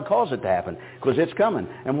watch God cause it to happen because it's coming.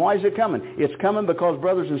 And why is it coming? It's coming because,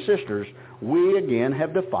 brothers and sisters, we again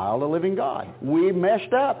have defiled the living God. We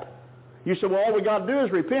messed up. You say, well, all we got to do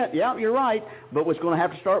is repent. Yeah, you're right, but it's going to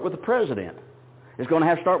have to start with the president. It's going to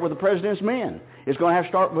have to start with the president's men. It's going to have to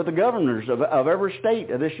start with the governors of every state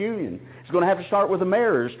of this union. It's going to have to start with the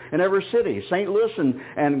mayors in every city, St. Louis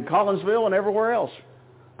and Collinsville and everywhere else.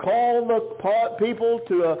 Call the people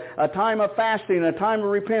to a time of fasting, a time of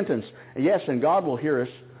repentance. Yes, and God will hear us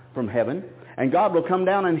from heaven, and God will come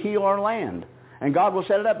down and heal our land. And God will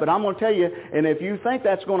set it up. But I'm going to tell you, and if you think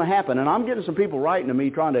that's going to happen, and I'm getting some people writing to me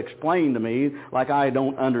trying to explain to me like I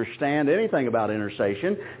don't understand anything about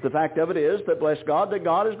intercession, the fact of it is that, bless God, that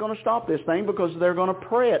God is going to stop this thing because they're going to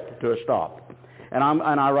pray it to a stop. And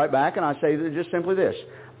I write back and I say just simply this.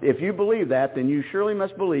 If you believe that, then you surely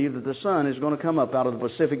must believe that the sun is going to come up out of the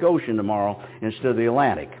Pacific Ocean tomorrow instead of the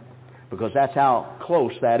Atlantic. Because that's how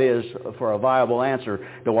close that is for a viable answer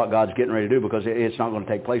to what God's getting ready to do, because it's not going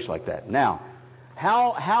to take place like that. Now,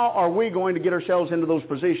 how are we going to get ourselves into those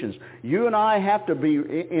positions? You and I have to be,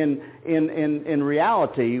 in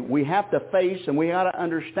reality, we have to face and we got to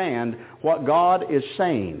understand what God is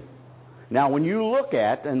saying. Now, when you look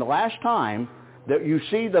at, and the last time that you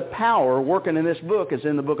see the power working in this book is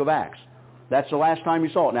in the book of Acts. That's the last time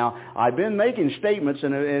you saw it. Now, I've been making statements,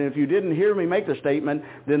 and if you didn't hear me make the statement,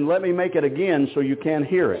 then let me make it again so you can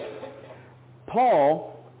hear it.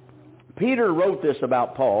 Peter wrote this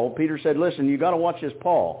about Paul. Peter said, listen, you got to watch this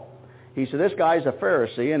Paul. He said, this guy's a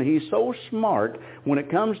Pharisee, and he's so smart when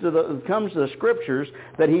it comes to the scriptures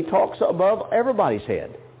that he talks above everybody's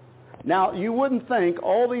head. Now, you wouldn't think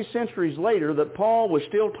all these centuries later that Paul was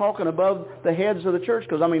still talking above the heads of the church,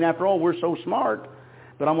 because, after all, we're so smart.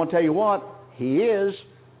 But I'm going to tell you what, he is.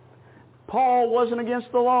 Paul wasn't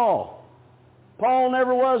against the law. Paul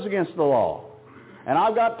never was against the law. And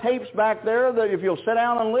I've got tapes back there that if you'll sit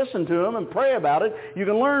down and listen to them and pray about it, you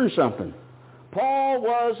can learn something. Paul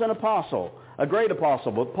was an apostle, a great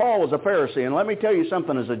apostle, but Paul was a Pharisee. And let me tell you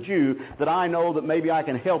something as a Jew that I know that maybe I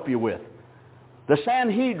can help you with. The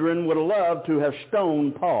Sanhedrin would have loved to have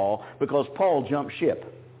stoned Paul because Paul jumped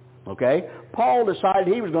ship. Okay? Paul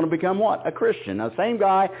decided he was going to become what? A Christian. Now, the same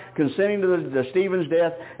guy consenting to Stephen's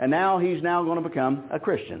death, and now he's going to become a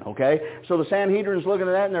Christian. Okay? So the Sanhedrin's looking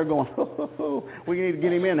at that, and they're going, we need to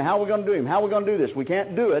get him in. How are we going to do him? How are we going to do this? We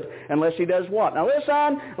can't do it unless he does what? Now,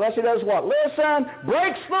 listen, unless he does what? Listen,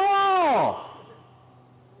 breaks the law.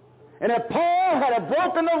 And if Paul had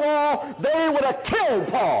broken the law, they would have killed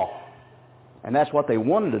Paul. And that's what they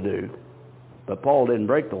wanted to do. But Paul didn't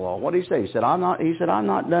break the law. What did he say? He said, I'm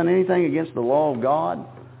not done anything against the law of God,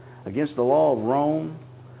 against the law of Rome.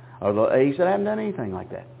 He said, I haven't done anything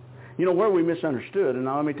like that. You know, where we misunderstood, and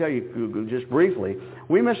now let me tell you just briefly,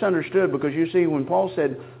 we misunderstood because you see, when Paul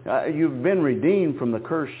said, you've been redeemed from the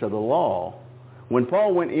curse of the law, when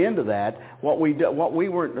Paul went into that, what we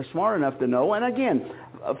weren't smart enough to know, and again,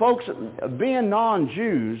 folks, being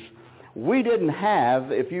non-Jews, we didn't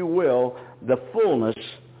have, if you will, the fullness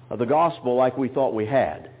of the gospel like we thought we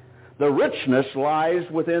had. The richness lies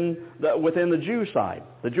within the Jewish side.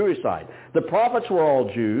 The prophets were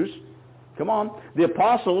all Jews. Come on. The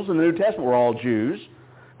apostles in the New Testament were all Jews.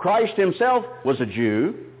 Christ himself was a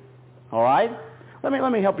Jew. All right? Let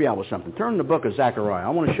me help you out with something. Turn to the book of Zechariah. I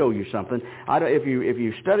want to show you something. If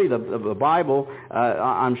you study the Bible,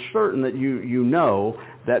 I'm certain that you know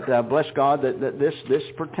that, bless God, that this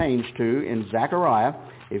pertains to, in Zechariah,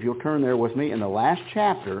 if you'll turn there with me, in the last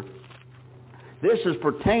chapter, this is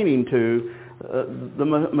pertaining to the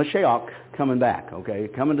Mashiach coming back, okay,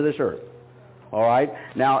 coming to this earth. All right?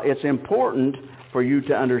 Now, it's important for you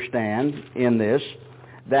to understand in this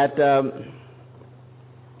that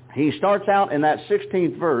he starts out in that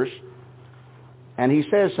 16th verse, and he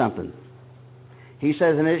says something. He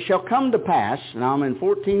says, and it shall come to pass, now I'm in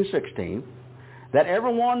 14:16, that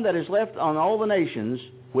everyone that is left on all the nations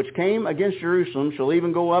which came against Jerusalem shall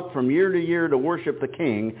even go up from year to year to worship the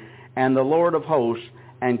King and the Lord of hosts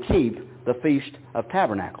and keep the Feast of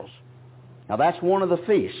Tabernacles. Now that's one of the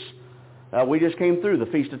feasts. We just came through the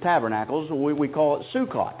Feast of Tabernacles. We call it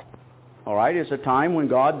Sukkot. All right, it's a time when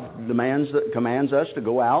God commands us to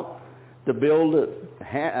go out to build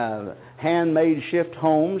handmade shift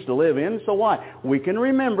homes to live in. So what? We can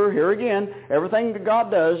remember, here again, everything that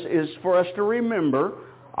God does is for us to remember.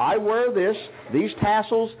 I wear this. These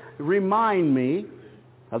tassels remind me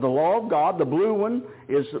of the law of God. The blue one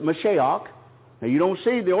is Mashiach. Now you don't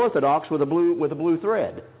see the Orthodox with a blue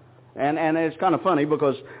thread. And it's kind of funny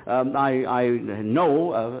because I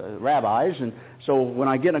know rabbis, and so when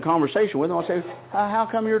I get in a conversation with them, I'll say, how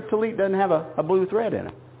come your tallit doesn't have a blue thread in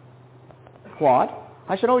it? What?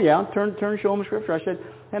 I said, oh yeah, turn show them Scripture. I said,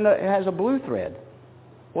 and it has a blue thread.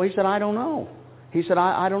 Well, he said, I don't know. He said,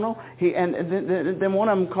 I don't know. Then one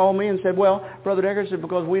of them called me and said, well, Brother Deckard, said,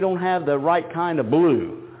 because we don't have the right kind of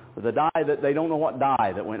blue. The dye that they don't know what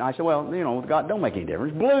dye that went. I said, well, God don't make any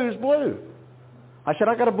difference. Blue's blue. I said,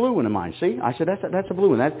 I got a blue one in mind. See? I said, that's a blue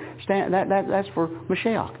one. That's for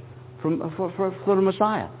Mashiach, for the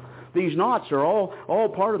Messiah. These knots are all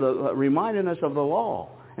part of the reminding us of the law.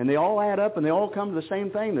 And they all add up and they all come to the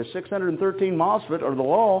same thing, the 613 Mosfet, or the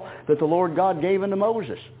law that the Lord God gave unto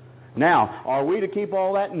Moses. Now, are we to keep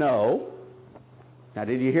all that? No. Now,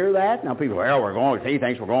 did you hear that? Now, people, he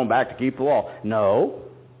thinks we're going back to keep the law. No.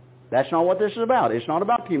 That's not what this is about. It's not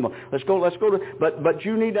about keeping. Let's go to, but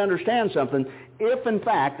you need to understand something. If in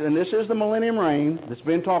fact, and this is the millennium reign that's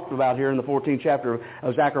been talked about here in the 14th chapter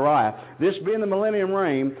of Zechariah, this being the millennium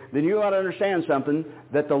reign, then you ought to understand something,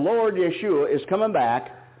 that the Lord Yeshua is coming back.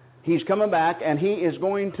 He's coming back, and he is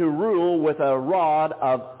going to rule with a rod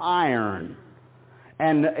of iron.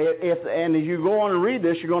 And as you go on and read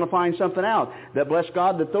this, you're going to find something out. That, bless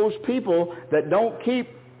God, that those people that don't keep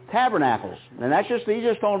tabernacles, and he's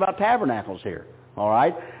just talking about tabernacles here, all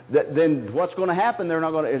right? Then what's going to happen? There's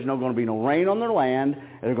not going to be no rain on their land,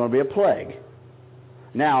 and there's going to be a plague.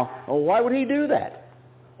 Now, why would he do that?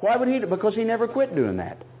 Why would he? Because he never quit doing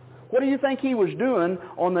that. What do you think he was doing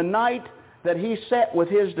on the night that he sat with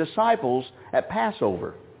his disciples at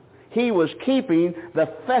Passover? He was keeping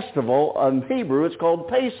the festival. In Hebrew, it's called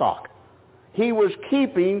Pesach. He was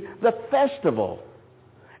keeping the festival.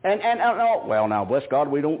 And now, bless God,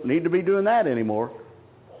 we don't need to be doing that anymore.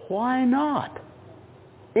 Why not?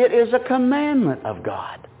 It is a commandment of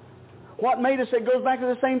God. What made us? It goes back to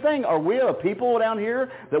the same thing. Are we a people down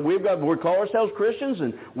here that we call ourselves Christians,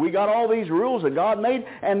 and we got all these rules that God made,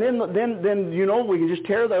 and then we can just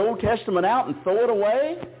tear the Old Testament out and throw it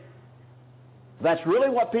away? That's really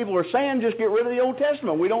what people are saying. Just get rid of the Old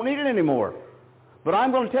Testament. We don't need it anymore. But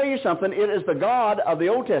I'm going to tell you something. It is the God of the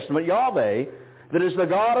Old Testament, Yahweh, that is the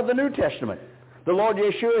God of the New Testament. The Lord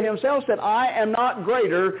Yeshua himself said, I am not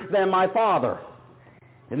greater than my Father.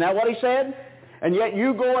 Isn't that what he said? And yet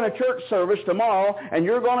you go in a church service tomorrow and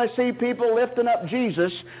you're going to see people lifting up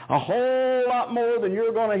Jesus a whole lot more than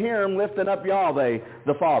you're going to hear them lifting up Yahweh,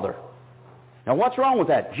 the Father. Now what's wrong with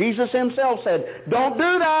that? Jesus himself said, don't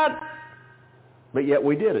do that. But yet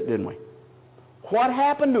we did it, didn't we? What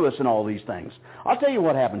happened to us in all these things? I'll tell you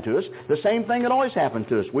what happened to us. The same thing that always happened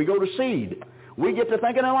to us. We go to seed. We get to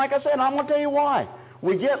thinking, and like I said, I'm going to tell you why.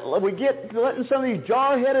 We get letting some of these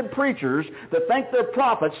jar-headed preachers that think they're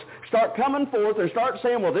prophets start coming forth and start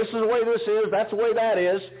saying, well, this is the way this is, that's the way that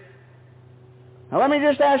is. Now let me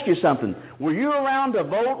just ask you something. Were you around to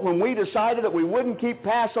vote when we decided that we wouldn't keep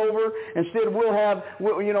Passover, instead we're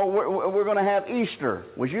going to have Easter?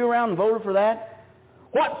 Was you around and voted for that?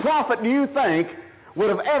 What prophet do you think would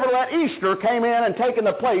have ever let Easter came in and taken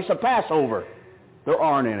the place of Passover? There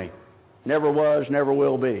aren't any. Never was, never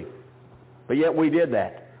will be. But yet we did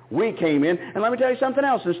that. We came in, and let me tell you something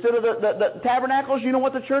else. Instead of the tabernacles, you know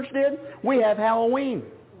what the church did? We have Halloween.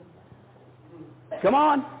 Come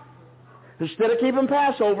on. Instead of keeping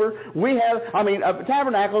Passover,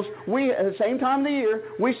 Tabernacles, at the same time of the year,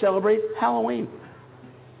 we celebrate Halloween.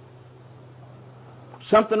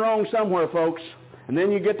 Something wrong somewhere, folks. And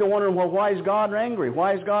then you get to wondering, well, why is God angry?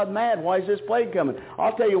 Why is God mad? Why is this plague coming?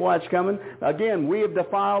 I'll tell you why it's coming. Again, we have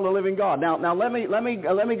defiled the living God. Now let me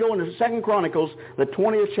go into 2 Chronicles, the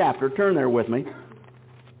 20th chapter. Turn there with me.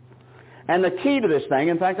 And the key to this thing,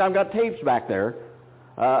 in fact, I've got tapes back there.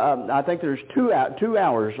 I think there's 2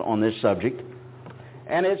 hours on this subject.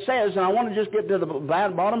 And it says, and I want to just get to the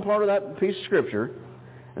bottom part of that piece of Scripture,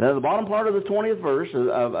 the bottom part of the 20th verse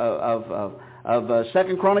of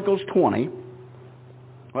 2 Chronicles 20.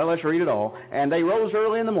 Well, let's read it all. And they rose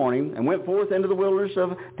early in the morning and went forth into the wilderness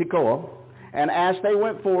of Tekoa. And as they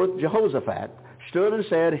went forth, Jehoshaphat stood and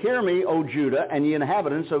said, Hear me, O Judah, and ye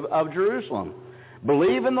inhabitants of Jerusalem.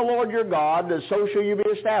 Believe in the Lord your God, so shall you be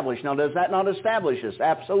established. Now, does that not establish us?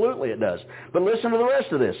 Absolutely it does. But listen to the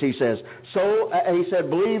rest of this. He says, he said,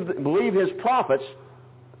 believe his prophets,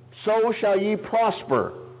 so shall ye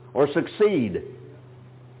prosper or succeed.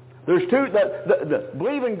 There's two.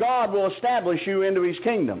 Believing God will establish you into his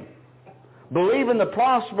kingdom. Believing the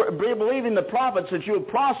prophets that you'll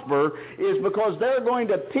prosper is because they're going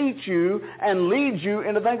to teach you and lead you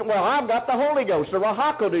into thinking, well, I've got the Holy Ghost, the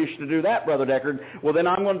Rahakodesh to do that, Brother Deckard. Well, then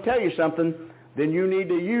I'm going to tell you something. Then you need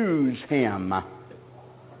to use him.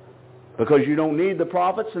 Because you don't need the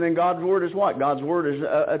prophets, and then God's Word is what? God's Word is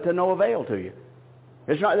to no avail to you.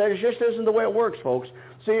 It just isn't the way it works, folks.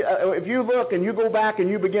 See, if you look and you go back and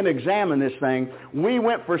you begin to examine this thing, we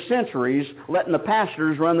went for centuries letting the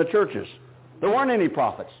pastors run the churches. There weren't any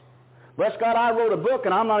prophets. Bless God, I wrote a book,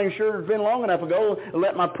 and I'm not even sure it's been long enough ago to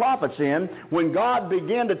let my prophets in, when God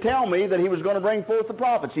began to tell me that he was going to bring forth the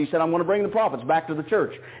prophets. He said, I'm going to bring the prophets back to the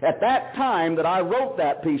church. At that time that I wrote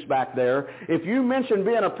that piece back there, if you mentioned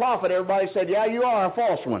being a prophet, everybody said, yeah, you are a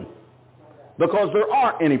false one. Because there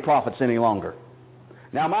aren't any prophets any longer.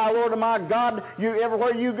 Now, my Lord and my God,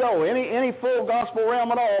 everywhere you go, any full gospel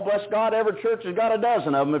realm at all, bless God, every church has got a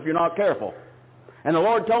dozen of them if you're not careful. And the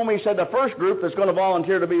Lord told me, he said, the first group that's going to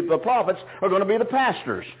volunteer to be the prophets are going to be the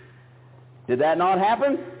pastors. Did that not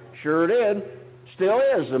happen? Sure did. Still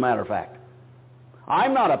is, as a matter of fact.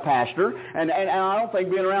 I'm not a pastor, and I don't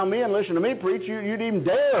think being around me and listening to me preach, you'd even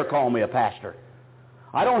dare call me a pastor.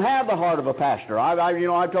 I don't have the heart of a pastor.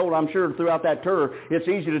 I'm sure throughout that tour, it's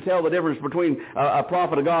easy to tell the difference between a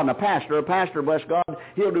prophet of God and a pastor. A pastor, bless God,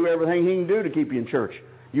 he'll do everything he can do to keep you in church.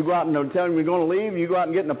 You go out and tell him you're going to leave, you go out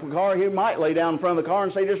and get in the car, he might lay down in front of the car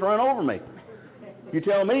and say, just run over me. You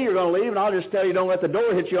tell me you're going to leave, and I'll just tell you don't let the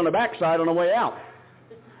door hit you on the backside on the way out.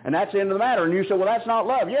 And that's the end of the matter. And you say, well, that's not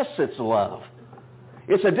love. Yes, it's love.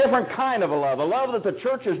 It's a different kind of a love that the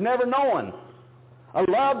church has never known. A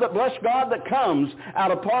love that, bless God, that comes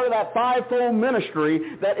out of part of that fivefold ministry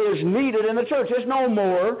that is needed in the church. It's no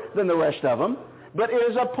more than the rest of them, but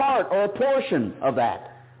is a part or a portion of that.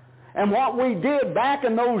 And what we did back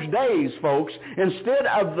in those days, folks, instead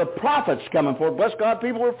of the prophets coming forth, bless God,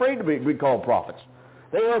 people were afraid to be called prophets.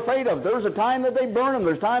 They were afraid of. There was a time that they burned them.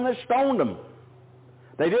 There was a time they stoned them.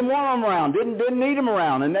 They didn't want them around, didn't need them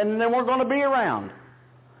around, and then they weren't going to be around.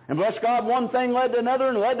 And bless God, one thing led to another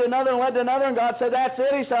and led to another and led to another, and God said, that's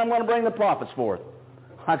it. He said, I'm going to bring the prophets forth.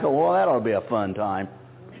 I go, well, that ought to be a fun time.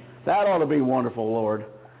 That ought to be wonderful, Lord.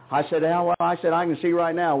 I said, I can see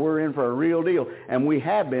right now we're in for a real deal, and we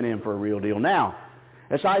have been in for a real deal. Now,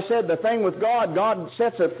 as I said, the thing with God, God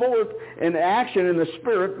sets it forth in action in the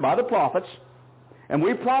Spirit by the prophets, and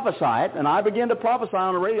we prophesy it, and I began to prophesy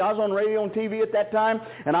on the radio. I was on radio and TV at that time,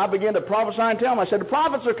 and I began to prophesy and tell them. I said, the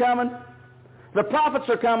prophets are coming. The prophets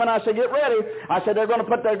are coming. I said, get ready. I said, they're going to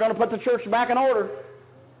put the church back in order.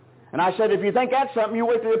 And I said, if you think that's something, you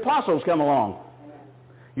wait till the apostles come along.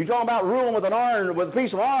 You talking about ruling with with a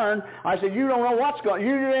piece of iron. I said, you don't know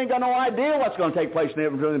you ain't got no idea what's going to take place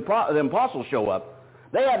when the apostles show up.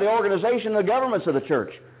 They have the organization, the governments of the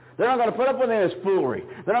church. They're not going to put up with any of this foolery.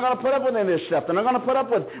 They're not going to put up with any of this stuff. They're not going to put up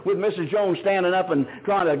with Mrs. Jones standing up and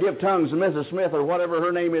trying to give tongues to Mrs. Smith or whatever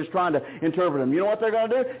her name is, trying to interpret them. You know what they're going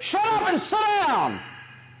to do? Shut up and sit down!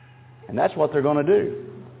 And that's what they're going to do.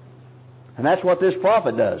 And that's what this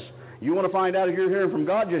prophet does. You want to find out if you're hearing from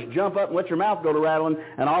God, just jump up and let your mouth go to rattling,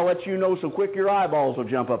 and I'll let you know so quick your eyeballs will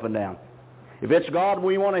jump up and down. If it's God,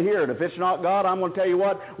 we want to hear it. If it's not God, I'm going to tell you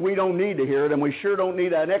what, we don't need to hear it, and we sure don't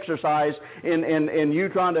need an exercise in you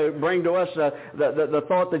trying to bring to us the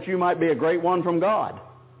thought that you might be a great one from God.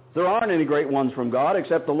 There aren't any great ones from God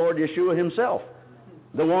except the Lord Yeshua himself,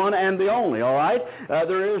 the one and the only, all right?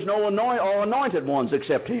 There is no anointed ones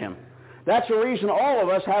except him. That's the reason all of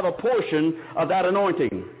us have a portion of that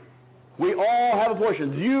anointing. We all have a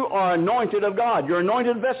portion. You are anointed of God. You're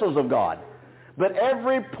anointed vessels of God. But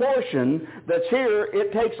every portion that's here,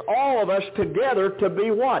 it takes all of us together to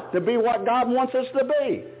be what? To be what God wants us to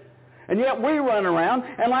be. And yet we run around,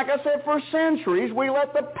 and like I said, for centuries, we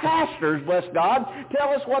let the pastors, bless God, tell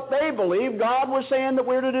us what they believe. God was saying that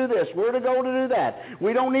we're to do this, we're to go to do that.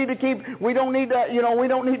 We don't need to keep the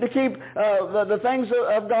things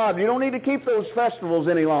of God. You don't need to keep those festivals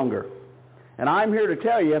any longer. And I'm here to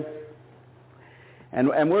tell you, and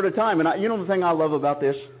we're at a time, and you know the thing I love about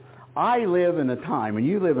this? I live in a time, and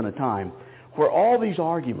you live in a time, where all these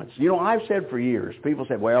arguments, I've said for years, people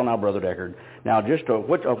said, well, now, Brother Deckard, now just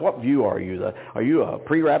what view are you? Are you a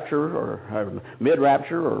pre-rapture or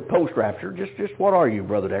mid-rapture or post-rapture? Just what are you,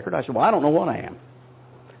 Brother Deckard? I said, well, I don't know what I am.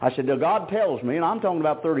 I said, God tells me, and I'm talking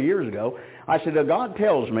about 30 years ago, I said, God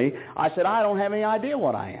tells me, I said, I don't have any idea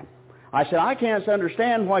what I am. I said, I can't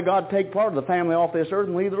understand why God take part of the family off this earth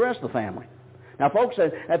and leave the rest of the family. Now, folks,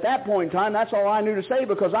 at that point in time, that's all I knew to say,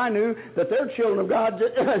 because I knew that they're children of God,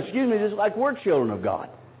 just like we're children of God.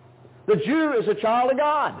 The Jew is a child of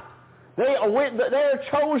God. They are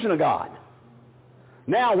chosen of God.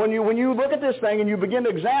 Now, when you look at this thing and you begin to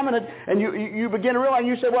examine it and you begin to realize,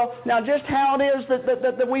 you say, well, now just how it is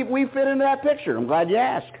that we fit into that picture. I'm glad you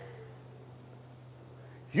asked.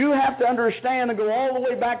 You have to understand and go all the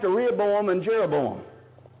way back to Rehoboam and Jeroboam,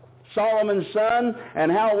 Solomon's son, and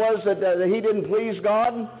how it was that he didn't please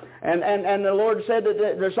God. And the Lord said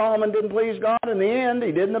that Solomon didn't please God in the end.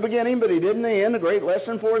 He did in the beginning, but he did in the end. A great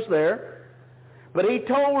lesson for us there. But he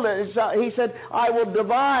said, I will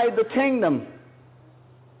divide the kingdom.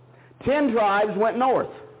 10 tribes went north.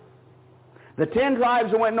 The 10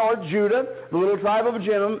 tribes that went north, Judah, the little tribe of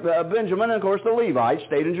Benjamin, and of course the Levites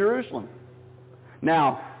stayed in Jerusalem.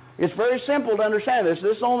 Now, it's very simple to understand this.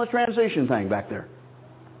 This is on the transition thing back there.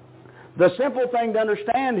 The simple thing to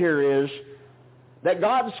understand here is that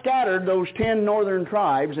God scattered those 10 northern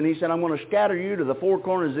tribes, and he said, I'm going to scatter you to the four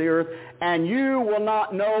corners of the earth, and you will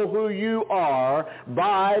not know who you are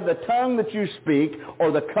by the tongue that you speak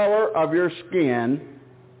or the color of your skin.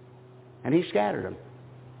 And he scattered them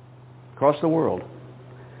across the world.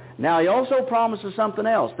 Now, he also promises something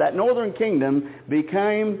else. That northern kingdom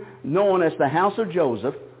became known as the house of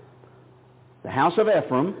Joseph, the house of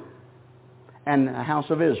Ephraim, and the house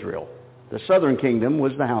of Israel. The southern kingdom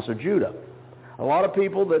was the house of Judah. A lot of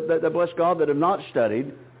people that bless God, that have not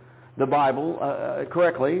studied the Bible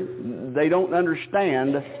correctly, they don't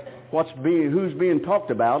understand who's being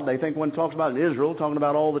talked about. They think when it talks about Israel, talking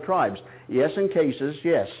about all the tribes. Yes, in cases,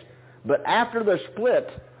 yes. But after the split,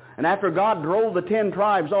 and after God drove the 10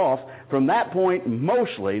 tribes off, from that point,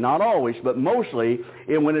 mostly, not always, but mostly,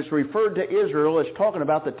 when it's referred to Israel, it's talking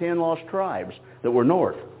about the 10 lost tribes that were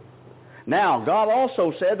north. Now, God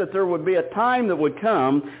also said that there would be a time that would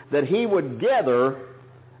come that he would gather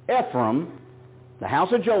Ephraim, the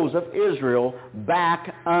house of Joseph, Israel,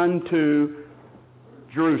 back unto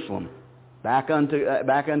Jerusalem. Back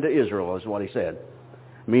unto Israel is what he said,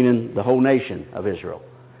 meaning the whole nation of Israel.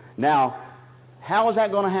 Now, how is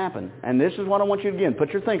that going to happen? And this is what I want you to, again,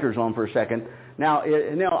 put your thinkers on for a second. Now,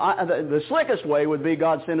 the slickest way would be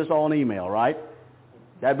God send us all an email, right?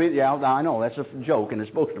 That'd be, yeah, I know, that's a joke, and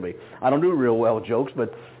it's supposed to be. I don't do real well with jokes,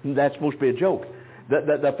 but that's supposed to be a joke.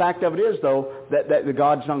 The fact of it is, though, that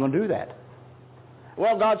God's not going to do that.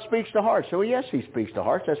 Well, God speaks to hearts. So, yes, he speaks to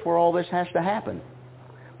hearts. That's where all this has to happen.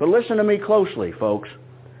 But listen to me closely, folks.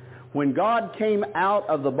 When God came out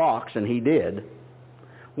of the box, and he did,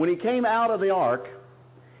 when he came out of the ark,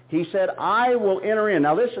 he said, I will enter in.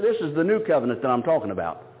 Now, this is the new covenant that I'm talking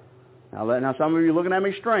about. Now, some of you are looking at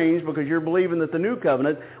me strange because you're believing that the new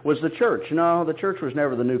covenant was the church. No, the church was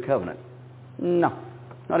never the new covenant. No,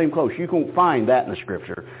 not even close. You can't find that in the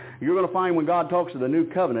Scripture. You're going to find when God talks of the new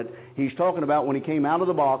covenant, he's talking about when he came out of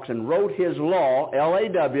the box and wrote his law,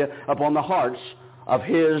 L-A-W, upon the hearts of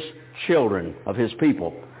his children, of his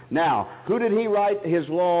people. Now, who did he write his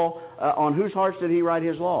law, on whose hearts did he write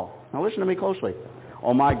his law? Now, listen to me closely.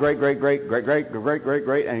 On my great, and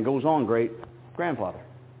it goes on, great-grandfather.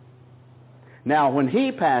 Now, when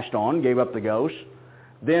he passed on, gave up the ghost,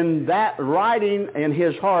 then that writing in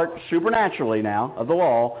his heart, supernaturally now, of the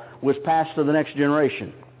law, was passed to the next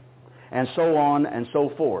generation, and so on and so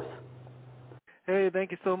forth. Hey,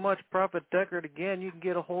 thank you so much, Prophet Deckard. Again, you can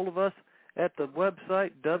get a hold of us at the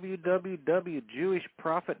website,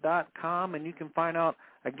 www.jewishprophet.com, and you can find out,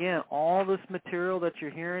 again, all this material that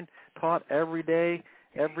you're hearing taught every day,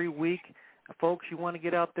 every week. Folks, you want to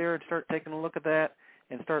get out there and start taking a look at that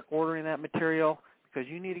and start ordering that material, because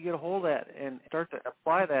you need to get a hold of that and start to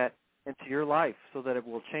apply that into your life so that it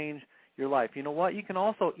will change your life. You know what? You can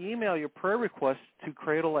also email your prayer requests to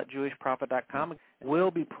cradle@jewishprophet.com.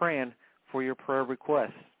 We'll be praying for your prayer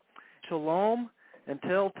requests. shalom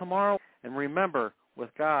until tomorrow. And remember, with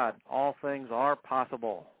God, all things are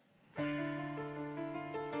possible.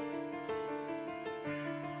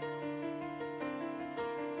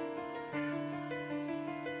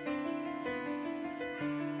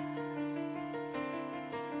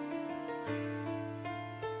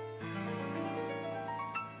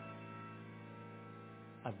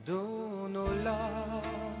 אדון עולם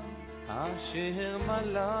אשר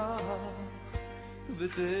מלך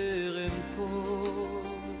בטרם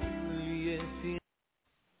כל